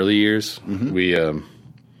album, Early Years, we,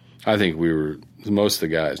 I think we were, most of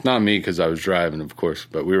the guys, not me because I was driving, of course,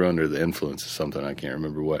 but we were under the influence of something, I can't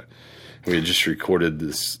remember what. We had just recorded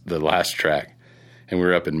the last track, and we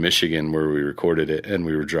were up in Michigan where we recorded it, and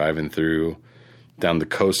we were driving through down the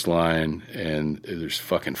coastline, and there's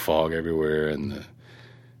fucking fog everywhere,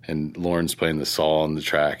 and Lauren's playing the saw on the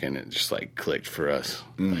track, and it just like clicked for us.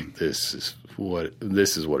 Like this is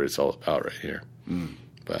what it's all about right here.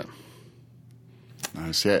 But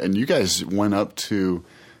Nice, yeah. And you guys went up to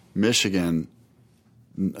Michigan.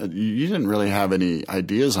 You didn't really have any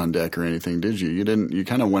ideas on deck or anything, did you? You didn't. You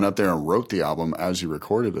kind of went up there and wrote the album as you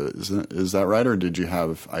recorded it. Is that right, or did you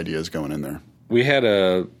have ideas going in there? we had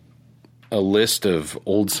a list of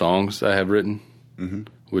old songs I have written,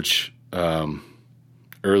 which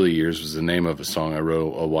Early Years was the name of a song I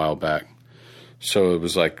wrote a while back. So it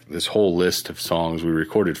was like this whole list of songs. We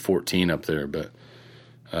recorded 14 up there, but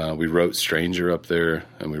we wrote Stranger up there,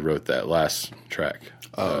 and we wrote that last track.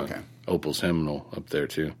 Oh, okay. Opal's Hymnal up there,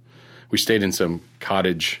 too. We stayed in some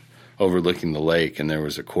cottage overlooking the lake, and there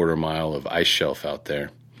was a 1/4 mile of ice shelf out there.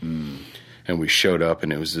 And we showed up,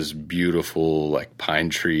 and it was this beautiful, like, pine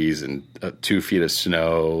trees and 2 feet of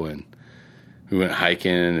snow, and we went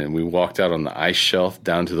hiking, and we walked out on the ice shelf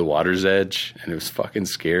down to the water's edge, and it was fucking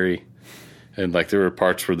scary. And, like, there were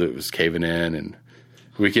parts where it was caving in, and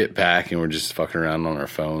we get back, and we're just fucking around on our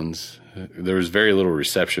phones. There was very little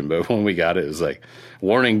reception, but when we got it, it was like,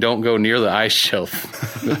 warning, don't go near the ice shelf.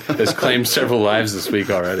 Has claimed several lives this week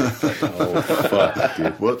already. Oh, fuck,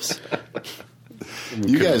 dude. Whoops.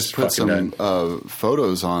 You guys put some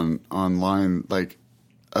photos online, like,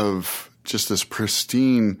 of just this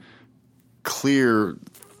pristine, clear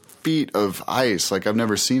feet of ice. Like, I've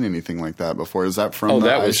never seen anything like that before. Is that from the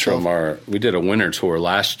that was ice shelf? from we did a winter tour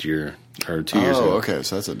last year, or 2 years ago. Oh, okay,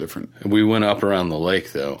 so that's a different... We went up around the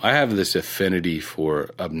lake, though. I have this affinity for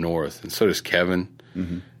up north, and so does Kevin.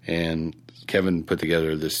 And Kevin put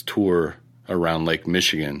together this tour around Lake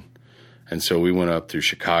Michigan. And so we went up through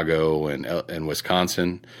Chicago and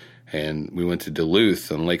Wisconsin, and we went to Duluth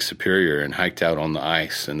and Lake Superior and hiked out on the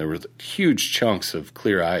ice. And there were huge chunks of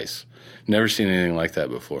clear ice. Never seen anything like that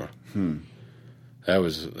before. That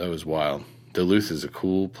was wild. Duluth is a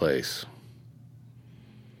cool place.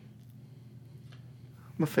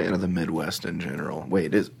 I'm a fan of the Midwest in general.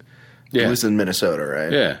 Wait, Yeah. Duluth's in Minnesota,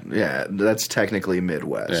 right? Yeah. Yeah, that's technically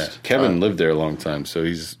Midwest. Yeah, Kevin lived there a long time, so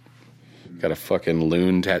he's got a fucking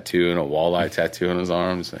loon tattoo and a walleye tattoo on his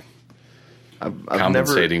arm. He's like I've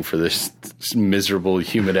compensating for this miserable,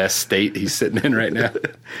 humid-ass state he's sitting in right now.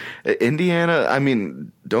 Indiana, I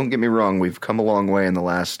mean, don't get me wrong, we've come a long way in the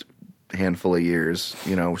last handful of years.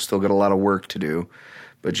 You know, we've still got a lot of work to do.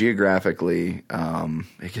 But geographically,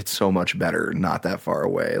 it gets so much better not that far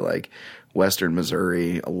away. Like western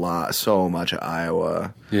Missouri, so much of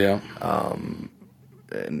Iowa. Yeah.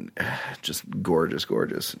 And just gorgeous,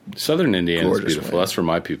 gorgeous. Southern Indiana is Gorgeous beautiful. land. That's where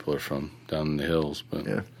my people are from, down in the hills. But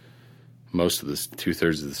Yeah. most of this,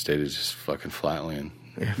 2/3 of the state is just fucking flatland.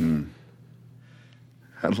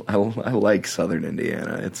 I like southern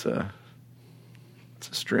Indiana. It's a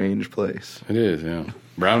strange place. It is, yeah.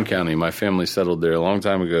 Brown County, my family settled there a long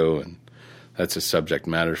time ago, and that's a subject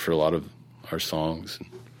matter for a lot of our songs.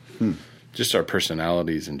 And just our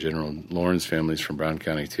personalities in general. Lauren's family's from Brown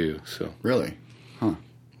County, too. So Really? Huh.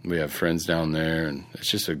 we have friends down there, and it's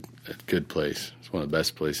just a good place. It's one of the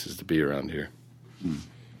best places to be around here.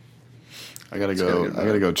 I gotta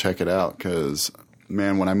go check it out because,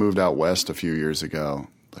 man, when I moved out west a few years ago,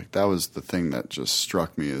 like that was the thing that just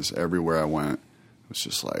struck me. Is everywhere I went, it was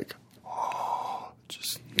just like,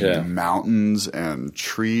 mountains and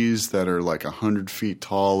trees that are like 100 feet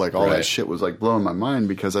tall. Like all that shit was like blowing my mind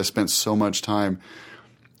because I spent so much time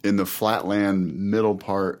in the flatland middle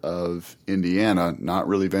part of Indiana, not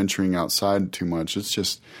really venturing outside too much. It's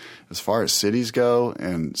just, as far as cities go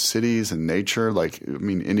and cities and nature, like, I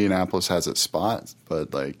mean, Indianapolis has its spots,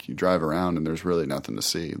 but like you drive around and there's really nothing to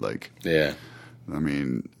see. Like, yeah, I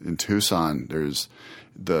mean, in Tucson,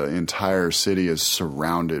 the entire city is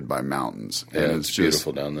surrounded by mountains. Yeah, and it's just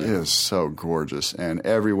beautiful down there. It is so gorgeous. And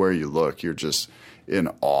everywhere you look, you're just in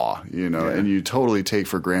awe, and you totally take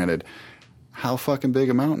for granted how fucking big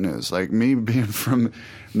a mountain is. Like me being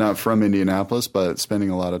not from Indianapolis, but spending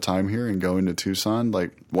a lot of time here and going to Tucson.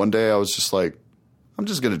 Like one day I was just like, I'm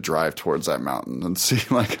just going to drive towards that mountain and see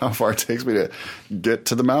like how far it takes me to get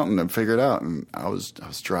to the mountain and figure it out. And I was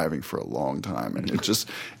driving for a long time and it just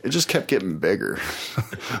kept getting bigger.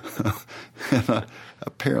 And,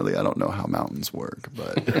 apparently I don't know how mountains work,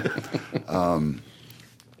 but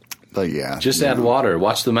yeah. Just add water.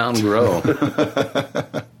 Watch the mountain grow.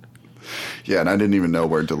 Yeah, and I didn't even know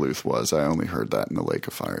where Duluth was. I only heard that in the Lake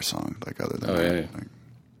of Fire song. Like other than that, like,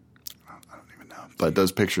 I don't even know. But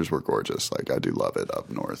those pictures were gorgeous. Like I do love it up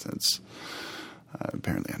north. It's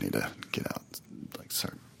apparently I need to get out, like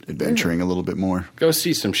start adventuring a little bit more. Go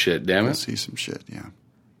see some shit, damn it. Go see some shit. Yeah.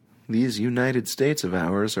 These United States of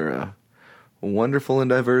ours are a wonderful and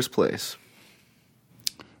diverse place.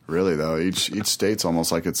 Really though, each state's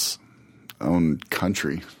almost like its own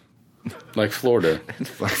country. Like Florida.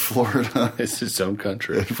 Like Florida. It's its own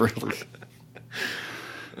country. It really.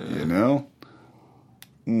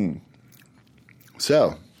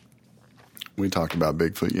 So, we talked about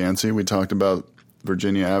Bigfoot Yancey. We talked about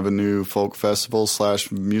Virginia Avenue Folk Festival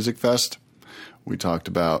 / Music Fest. We talked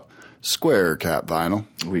about Square Cat Vinyl.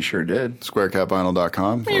 We sure did.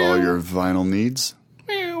 SquareCatVinyl.com for all your vinyl needs.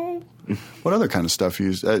 What other kind of stuff you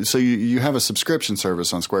use? So you have a subscription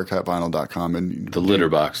service on SquareCatVinyl.com. And the litter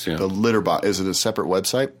box, yeah. The litter box. Is it a separate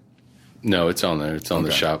website? No, it's on there. It's on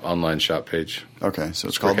the online shop page. Okay, so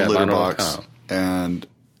it's called the litter box. And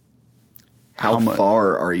how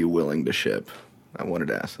far are you willing to ship? I wanted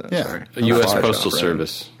to ask that. Yeah. Sorry. A U.S. Postal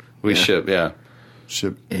Service. We ship,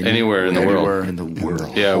 Ship anywhere in the world. In the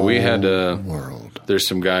world. Yeah, we had world. There's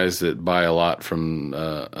some guys that buy a lot from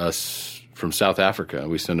us from South Africa.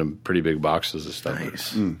 We send them pretty big boxes of stuff.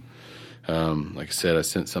 Nice. Like I said, I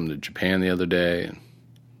sent some to Japan the other day, and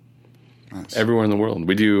Nice. everywhere in the world.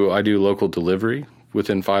 I do local delivery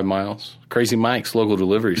within 5 miles. Crazy Mike's local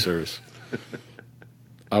delivery service.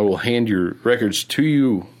 I will hand your records to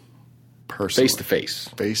you Personally. face to face.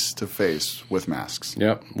 Face to face with masks.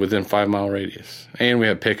 Yep, within 5 mile radius. And we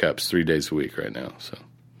have pickups 3 days a week right now. So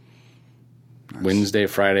Wednesday,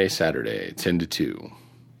 Friday, Saturday, 10 to 2.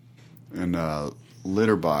 And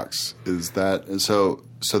litter box, is that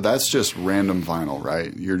so that's just random vinyl,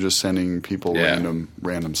 right? You're just sending people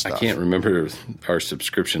random stuff. I can't remember our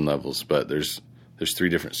subscription levels, but there's 3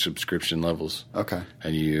 different subscription levels. Okay.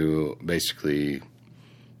 And you basically,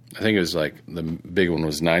 I think it was like the big one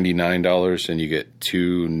was $99, and you get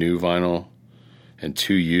 2 new vinyl and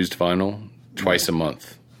 2 used vinyl twice a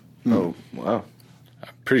month. Oh, wow.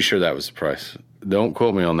 I'm pretty sure that was the price. Don't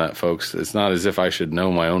quote me on that, folks. It's not as if I should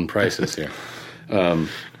know my own prices here.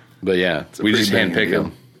 But yeah, we just handpick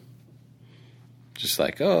them. Just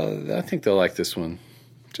like, oh, I think they'll like this one.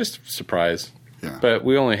 Just surprise. Yeah. But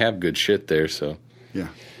we only have good shit there, so. Yeah.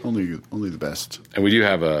 Only the best. And we do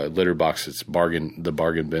have a litter box. It's the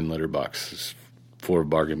bargain bin litter box. It's 4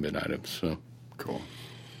 bargain bin items. So Cool.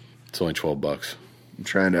 it's only $12. I'm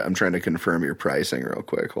trying to confirm your pricing real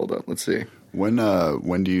quick. Hold up. Let's see. When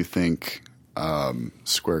do you think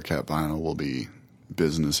Square Cat Vinyl will be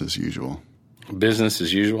business as usual? Business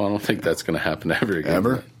as usual. I don't think that's going to happen ever again.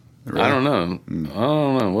 Ever? Really? I don't know. I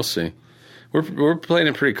don't know. We'll see. We're playing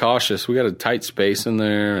it pretty cautious. We got a tight space in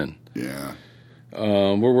there, and Yeah.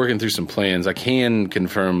 we're working through some plans. I can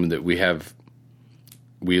confirm that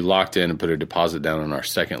we locked in and put a deposit down on our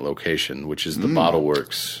second location, which is the Bottle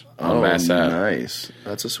Works on Mass Ave. Nice.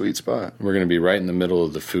 That's a sweet spot. We're going to be right in the middle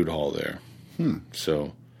of the food hall there.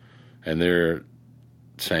 So, and they're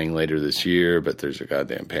saying later this year, but there's a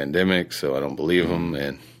goddamn pandemic, so I don't believe them.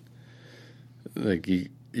 And like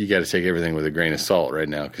you got to take everything with a grain of salt right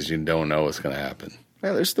now because you don't know what's going to happen.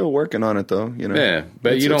 Yeah, they're still working on it, though. You know. Yeah,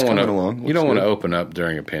 but you don't want to. You don't want to to. open up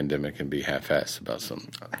during a pandemic and be half-assed about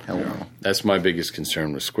something. Hell no. That's my biggest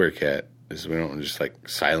concern with Square Cat is we don't just like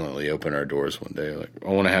silently open our doors one day. Like I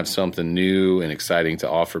want to have something new and exciting to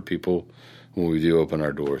offer people when we do open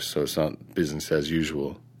our doors, so it's not business as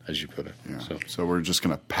usual, as you put it. Yeah. So So we're just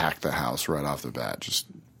going to pack the house right off the bat. Just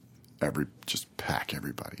pack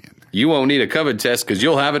everybody in there. you won't need a COVID test because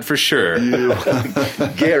you'll have it for sure.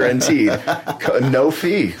 Guaranteed. No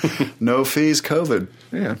fee. No fees, COVID.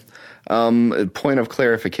 Yeah. Point of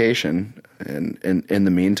clarification, in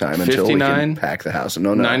the meantime, until we 59? can pack the house.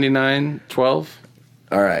 No. 99.12.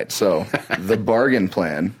 All right. So the bargain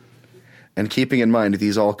plan, and keeping in mind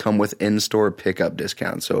these all come with in-store pickup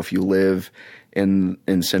discounts. So if you live in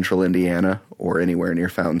central Indiana or anywhere near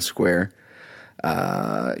Fountain Square,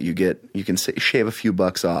 you can shave a few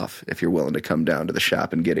bucks off if you're willing to come down to the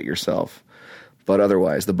shop and get it yourself. But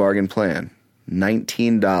otherwise, the bargain plan,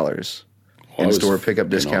 $19. In-store pickup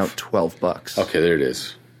discount, $12. Okay, there it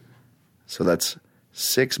is. So that's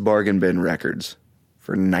 6 bargain bin records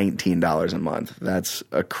for $19 a month. That's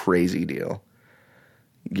a crazy deal.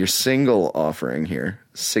 Your single offering here,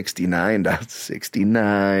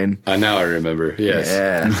 $69.69. Now I remember. Yes.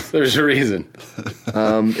 Yeah. There's a reason.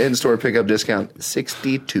 In-store pickup discount,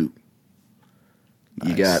 $62.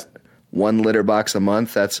 You got 1 litter box a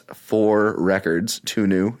month. That's 4 records, 2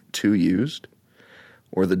 new, 2 used.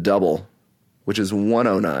 Or the double, which is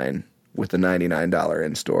 $109 with the $99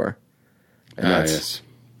 in-store. And that's Yes.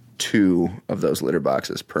 2 of those litter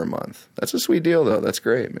boxes per month. That's a sweet deal, though. That's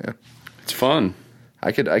great, man. It's fun.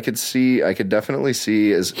 I could definitely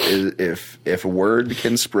see as if word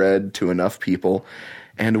can spread to enough people,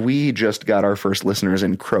 and we just got our first listeners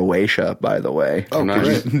in Croatia, by the way. Oh,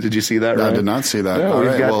 great. Did you see that? I Ryan? did not see that. No, All we've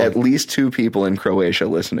right, got well, at least 2 people in Croatia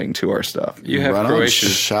listening to our stuff. You have right on. Croatian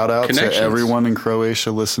Shout out connections. to everyone in Croatia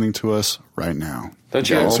listening to us right now. Don't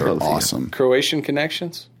you You have guys are both of you. awesome. Croatian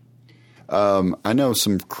connections? I know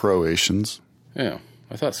some Croatians. Yeah,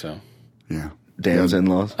 I thought so. Yeah. Dan's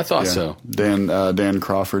in-laws. I thought Yeah. so. Dan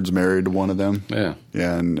Crawford's married to one of them. Yeah.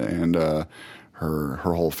 Yeah, and her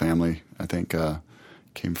whole family, I think,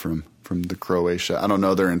 came from the Croatia. I don't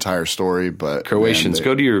know their entire story, but Croatians, man,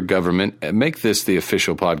 go to your government and make this the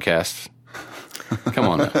official podcast. Come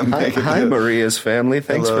on now. Hi, Maria's family.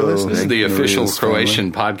 Thanks for Hello. This is listening. the official Maria's family.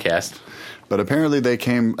 Croatian podcast. But apparently they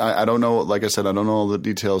came. I don't know. Like I said, I don't know all the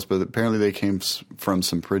details. But apparently they came from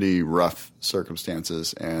some pretty rough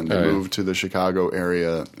circumstances, and they moved to the Chicago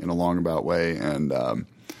area in a longabout way, and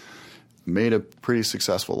made a pretty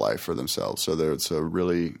successful life for themselves. So it's a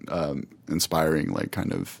really inspiring, like,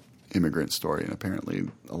 kind of immigrant story. And apparently,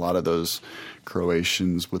 a lot of those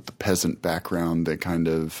Croatians with the peasant background, they kind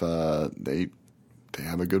of they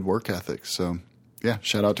have a good work ethic. So. Yeah,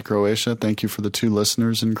 shout out to Croatia. Thank you for the 2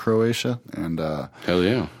 listeners in Croatia, and Hell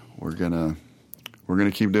yeah. we're gonna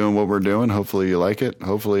keep doing what we're doing. Hopefully you like it.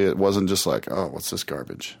 Hopefully it wasn't just like, oh, what's this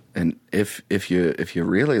garbage? And if you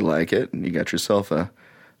really like it, and you got yourself a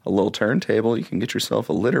little turntable, you can get yourself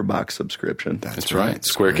a litter box subscription. That's right.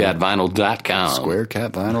 SquareCatVinyl.com.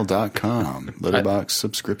 SquareCatVinyl.com. Litterbox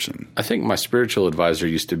subscription. I think my spiritual advisor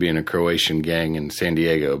used to be in a Croatian gang in San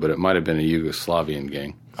Diego, but it might have been a Yugoslavian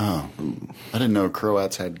gang. Oh, I didn't know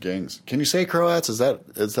Croats had gangs. Can you say Croats? Is that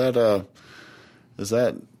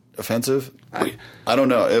offensive? I don't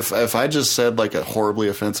know. If I just said like a horribly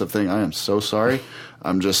offensive thing, I am so sorry.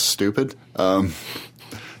 I'm just stupid.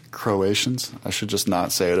 Croatians. I should just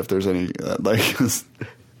not say it if there's any like.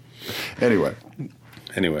 Anyway.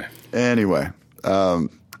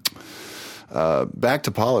 Back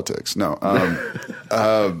to politics. No.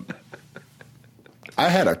 I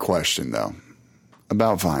had a question though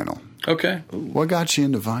about vinyl. Okay. What got you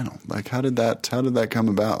into vinyl? Like, how did that come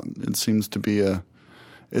about? It seems to be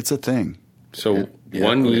it's a thing. So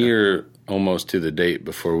one year almost to the date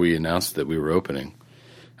before we announced that we were opening,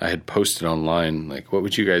 I had posted online, like, what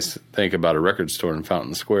would you guys think about a record store in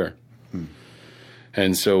Fountain Square?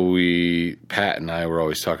 And so Pat and I were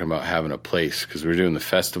always talking about having a place because we were doing the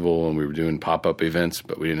festival and we were doing pop-up events,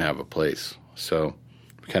 but we didn't have a place. So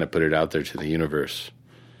we kind of put it out there to the universe.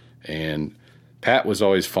 And Pat was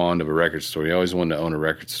always fond of a record store. He always wanted to own a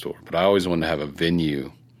record store, but I always wanted to have a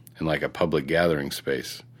venue and like a public gathering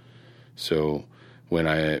space. So when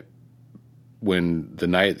the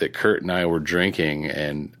night that Kurt and I were drinking,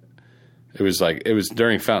 and it was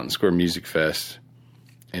during Fountain Square Music Fest,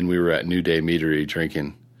 and we were at New Day Meadery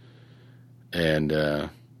drinking, and I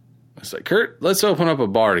was like, Kurt, let's open up a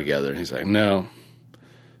bar together. And he's like, no.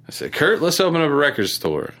 I said, Kurt, let's open up a record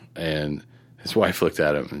store. And his wife looked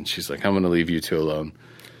at him, and she's like, I'm going to leave you 2 alone.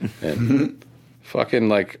 And fucking,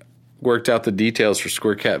 like, worked out the details for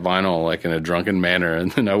Square Cat Vinyl like in a drunken manner,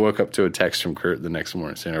 and then I woke up to a text from Kurt the next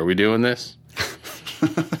morning saying, "Are we doing this?"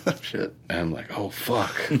 Shit. And I'm like, "Oh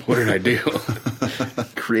fuck, what did I do?"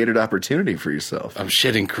 Created opportunity for yourself. I'm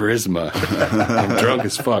shitting charisma. I'm drunk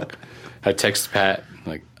as fuck. I text Pat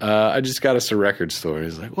like, "I just got us a record store."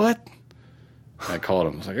 He's like, "What?" I called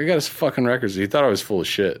him. I was like, "I got us fucking records." He thought I was full of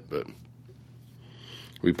shit, but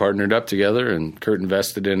we partnered up together, and Kurt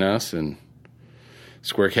invested in us, and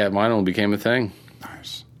Square Cat Vinyl became a thing.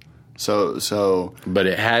 Nice. So, But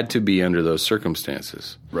it had to be under those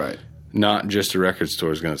circumstances. right. Not just a record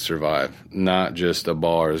store is going to survive. Not just a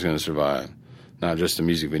bar is going to survive. Not just a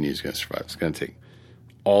music venue is going to survive. It's going to take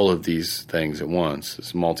all of these things at once.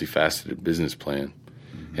 It's a multifaceted business plan.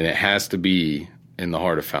 Mm-hmm. And it has to be in the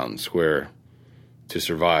heart of Fountain Square to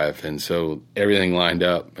survive. And so everything lined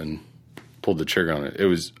up and pulled the trigger on it. It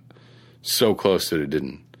was so close that it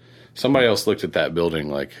didn't. Somebody else looked at that building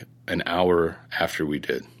like an hour after we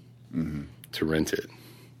did to rent it.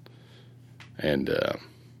 And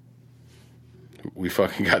we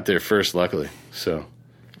fucking got there first, luckily. So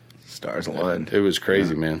Stars aligned. it was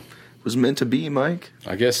crazy, man. It was meant to be, Mike.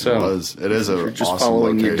 I guess so. It is a You're just awesome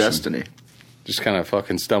following location. your destiny. Just kind of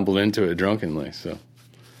fucking stumbled into it drunkenly. So,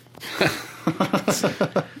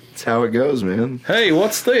 That's how it goes, man. hey,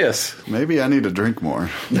 what's this? Maybe I need to drink more.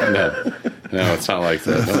 No, it's not like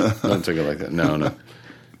that. Don't take it like that. No.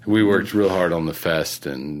 We worked real hard on the fest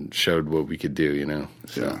and showed what we could do, you know.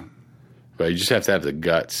 So, Yeah. but you just have to have the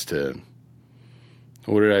guts to.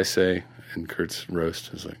 What did I say in Kurt's roast?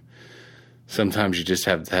 It was like, sometimes you just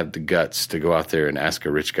have to have the guts to go out there and ask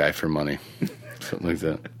a rich guy for money. Something like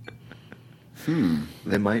that.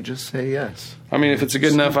 They might just say yes. I mean, if it's a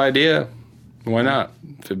good enough idea, why not?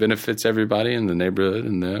 If it benefits everybody in the neighborhood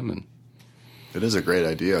and them. And It is a great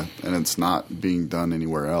idea, and it's not being done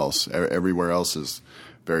anywhere else. Everywhere else is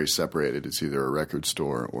very separated. It's either a record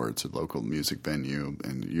store or it's a local music venue,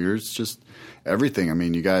 and yours just everything. I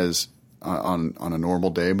mean, you guys on a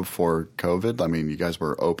normal day before COVID, I mean, you guys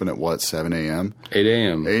were open at what, 7 a.m.? 8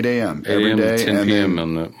 a.m. 8 a.m. 8 every a.m. to day, 10 and p.m. then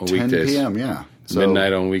on the 10 weekdays. p.m. Yeah, so,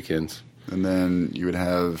 Midnight on weekends. and then you would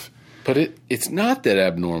have But it's not that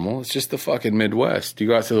abnormal. It's just the fucking Midwest. You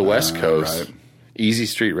go out to the West Coast, right. Easy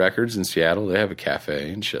Street Records in Seattle, they have a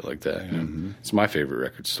cafe and shit like that. You know? Mm-hmm. It's my favorite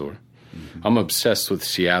record store. I'm obsessed with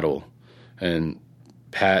Seattle, and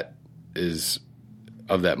Pat is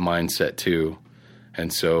of that mindset too.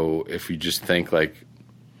 And so if you just think like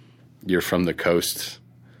you're from the coast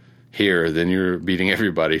here, then you're beating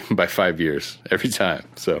everybody by 5 years every time.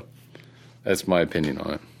 So that's my opinion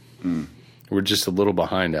on it. We're just a little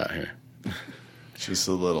behind out here. just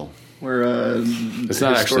a little. We're It's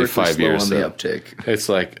not actually 5 years on the though. uptake. It's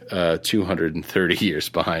like 230 years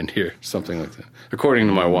behind here, something like that, according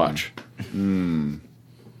to my watch.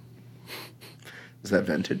 Is that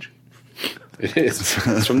vintage? It is.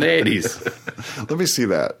 It's from the 80s. Let me see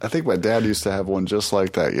that. I think my dad used to have one just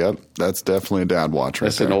like that. Yep, that's definitely a dad watch right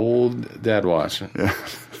That's there. an old dad watch. Yeah.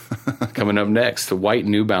 Coming up next, the white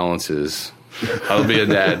New Balances. I'll be a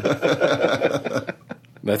dad.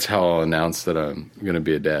 That's how I'll announce that I'm going to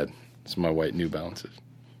be a dad. It's my white New Balances.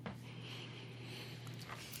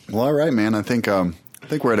 Well, all right, man. I think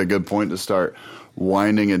we're at a good point to start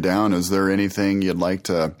winding it down. Is there anything you'd like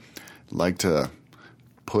to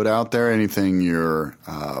put out there? Anything you're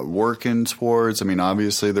working towards? I mean,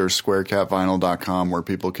 obviously there's squarecatvinyl.com where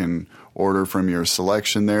people can order from your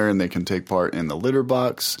selection there, and they can take part in the Litter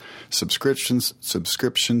Box subscription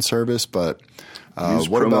service. But Use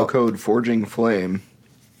what promo about code Forging Flame.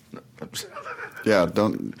 Yeah,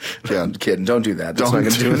 I'm kidding. Don't do that. That's not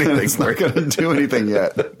going to do anything. It's not going to do anything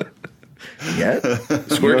yet. Yet?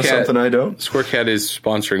 Square know Cat, something I don't? Square Cat is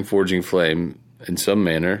sponsoring Forging Flame in some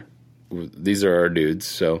manner. These are our dudes,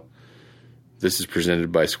 so this is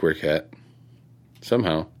presented by Square Cat.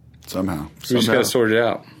 Somehow. Somehow. We just got to sort it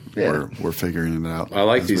out. Yeah. We're figuring it out. I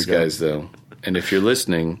like as these we go. guys, though. And if you're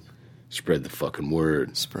listening, spread the fucking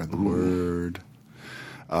word. Spread the word.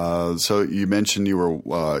 So you mentioned you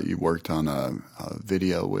worked on a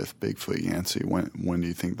video with Bigfoot Yancey. When do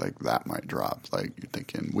you think like that might drop? Like you're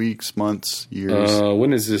thinking weeks, months, years?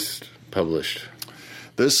 When is this published?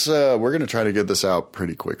 This we're going to try to get this out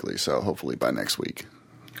pretty quickly. So hopefully by next week,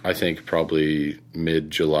 I think probably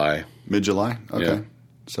mid-July. mid-July. Okay, Yeah.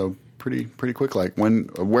 so pretty quick. Like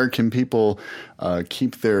where can people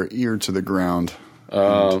keep their ear to the ground?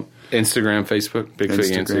 Instagram, Facebook, Bigfoot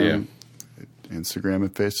Yancey, yeah. Instagram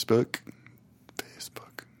and Facebook.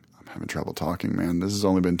 I'm having trouble talking, man. This has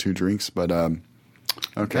only been 2 drinks, but I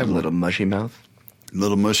okay. have a little mushy mouth.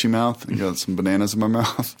 Little mushy mouth. I got some bananas in my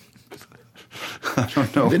mouth.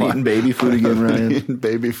 Been eating baby food again, Ryan. Eating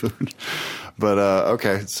baby food. But,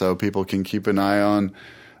 okay, so people can keep an eye on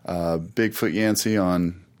Bigfoot Yancey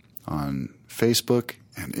on Facebook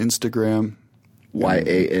and Instagram.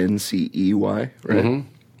 Yancey, right? Mm-hmm.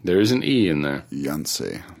 There is an E in there.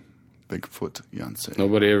 Yancey. Bigfoot Yancey.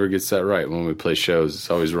 Nobody ever gets that right when we play shows. It's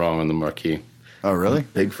always wrong on the marquee. Oh, really?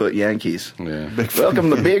 Bigfoot Yankees. Yeah. Welcome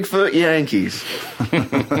to Bigfoot Yankees.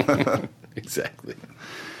 Exactly.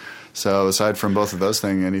 So aside from both of those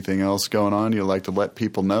things, anything else going on you'd like to let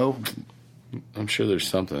people know? I'm sure there's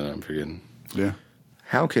something that I'm forgetting. Yeah.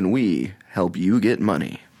 How can we help you get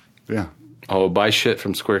money? Yeah. Oh, buy shit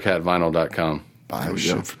from squarecatvinyl.com. Buy we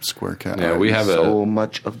shit go. from Square Cat. Yeah, we have So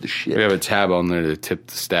much of the shit. We have a tab on there to tip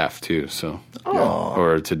the staff too, so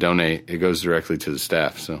or to donate. It goes directly to the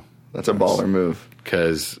staff, so That's a baller move.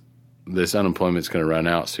 because this unemployment's going to run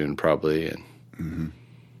out soon, probably, and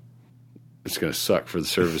it's going to suck for the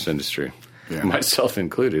service industry, Yeah. myself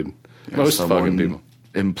included. Most fucking people.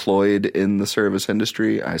 Employed in the service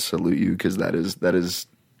industry, I salute you because that is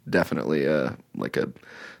definitely like a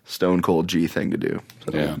stone cold G thing to do.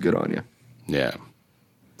 So Yeah. good on you. Yeah,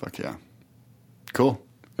 Fuck yeah. Cool.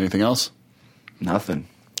 Anything else? Nothing.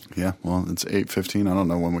 Yeah, well, it's 8:15. I don't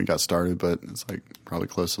know when we got started, but it's like probably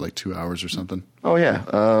close to like 2 hours or something. Oh yeah.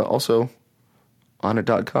 Also,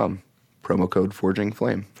 onit.com. Promo code Forging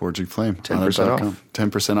Flame. Forging Flame. 10% off.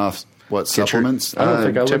 10% off. What, supplements? I don't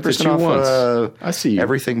think I looked at 10% you off, once. I see you.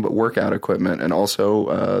 Everything but workout equipment, and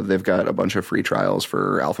also they've got a bunch of free trials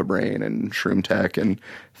for Alpha Brain and Shroom Tech, and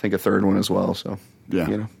I think a third one as well. So Yeah.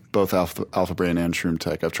 you know. Both Alpha Brain and Shroom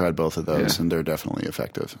Tech. I've tried both of those, Yeah. and they're definitely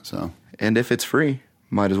effective. So And if it's free,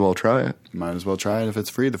 might as well try it. might as well try it if it's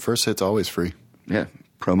free. The first hit's always free. Yeah.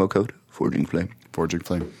 Promo code Forging Flame. Forging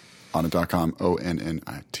Flame. Onnit.com.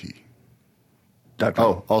 ONNIT. .com.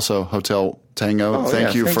 Oh, also Hotel Tango.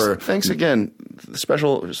 Thank you for. Thanks again.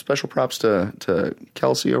 Special props to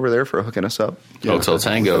Kelsey over there for hooking us up. Yeah. Hotel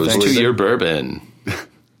Tango's Thanks. 2 year bourbon.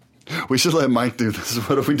 We should let Mike do this.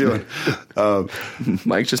 What are we doing?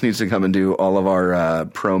 Mike just needs to come and do all of our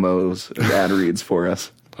promos and ad reads for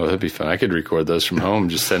us. Oh, that'd be fun. I could record those from home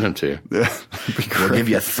and just send them to you. Yeah, that'd be We'll great. give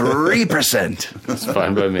you 3%. It's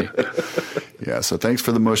fine by me. Yeah, so thanks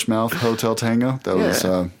for the mush mouth, Hotel Tango. That was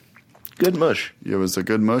Yeah. Good mush. it was a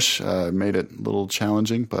good mush. Made it a little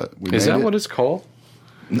challenging, but we Is made that it. what it's called?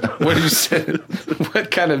 What did you say? What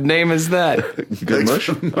kind of name is that? Good mush.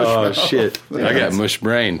 Oh, shit. I got mush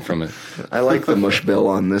brain from it. I like the mush bill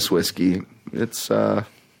on this whiskey. It's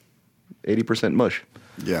 80% mush.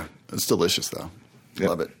 Yeah, it's delicious though. Yep.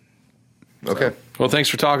 Love it. Okay. Well, thanks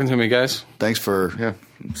for talking to me, guys. Thanks for Yeah.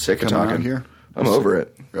 I'm sick of coming talking out here. I'm over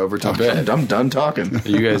it. Over talking. bet. I'm done talking.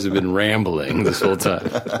 You guys have been rambling this whole time.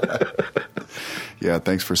 Yeah,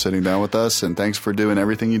 thanks for sitting down with us, and thanks for doing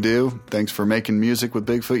everything you do. Thanks for making music with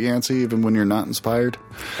Bigfoot Yancey, even when you're not inspired.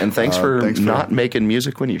 And thanks for thanks for- not making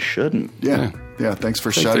music when you shouldn't. Yeah, yeah. Thanks for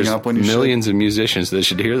I think shutting there's up when you millions of musicians that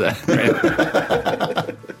should hear that.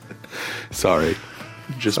 Right? Sorry.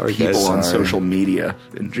 Just Sorry, people guys. on Sorry. social media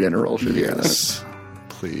in general should hear should. that. Yes,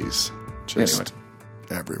 please, just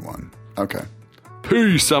everyone. Okay,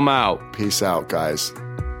 Peace, I'm out. peace out, guys.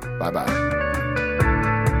 Bye bye.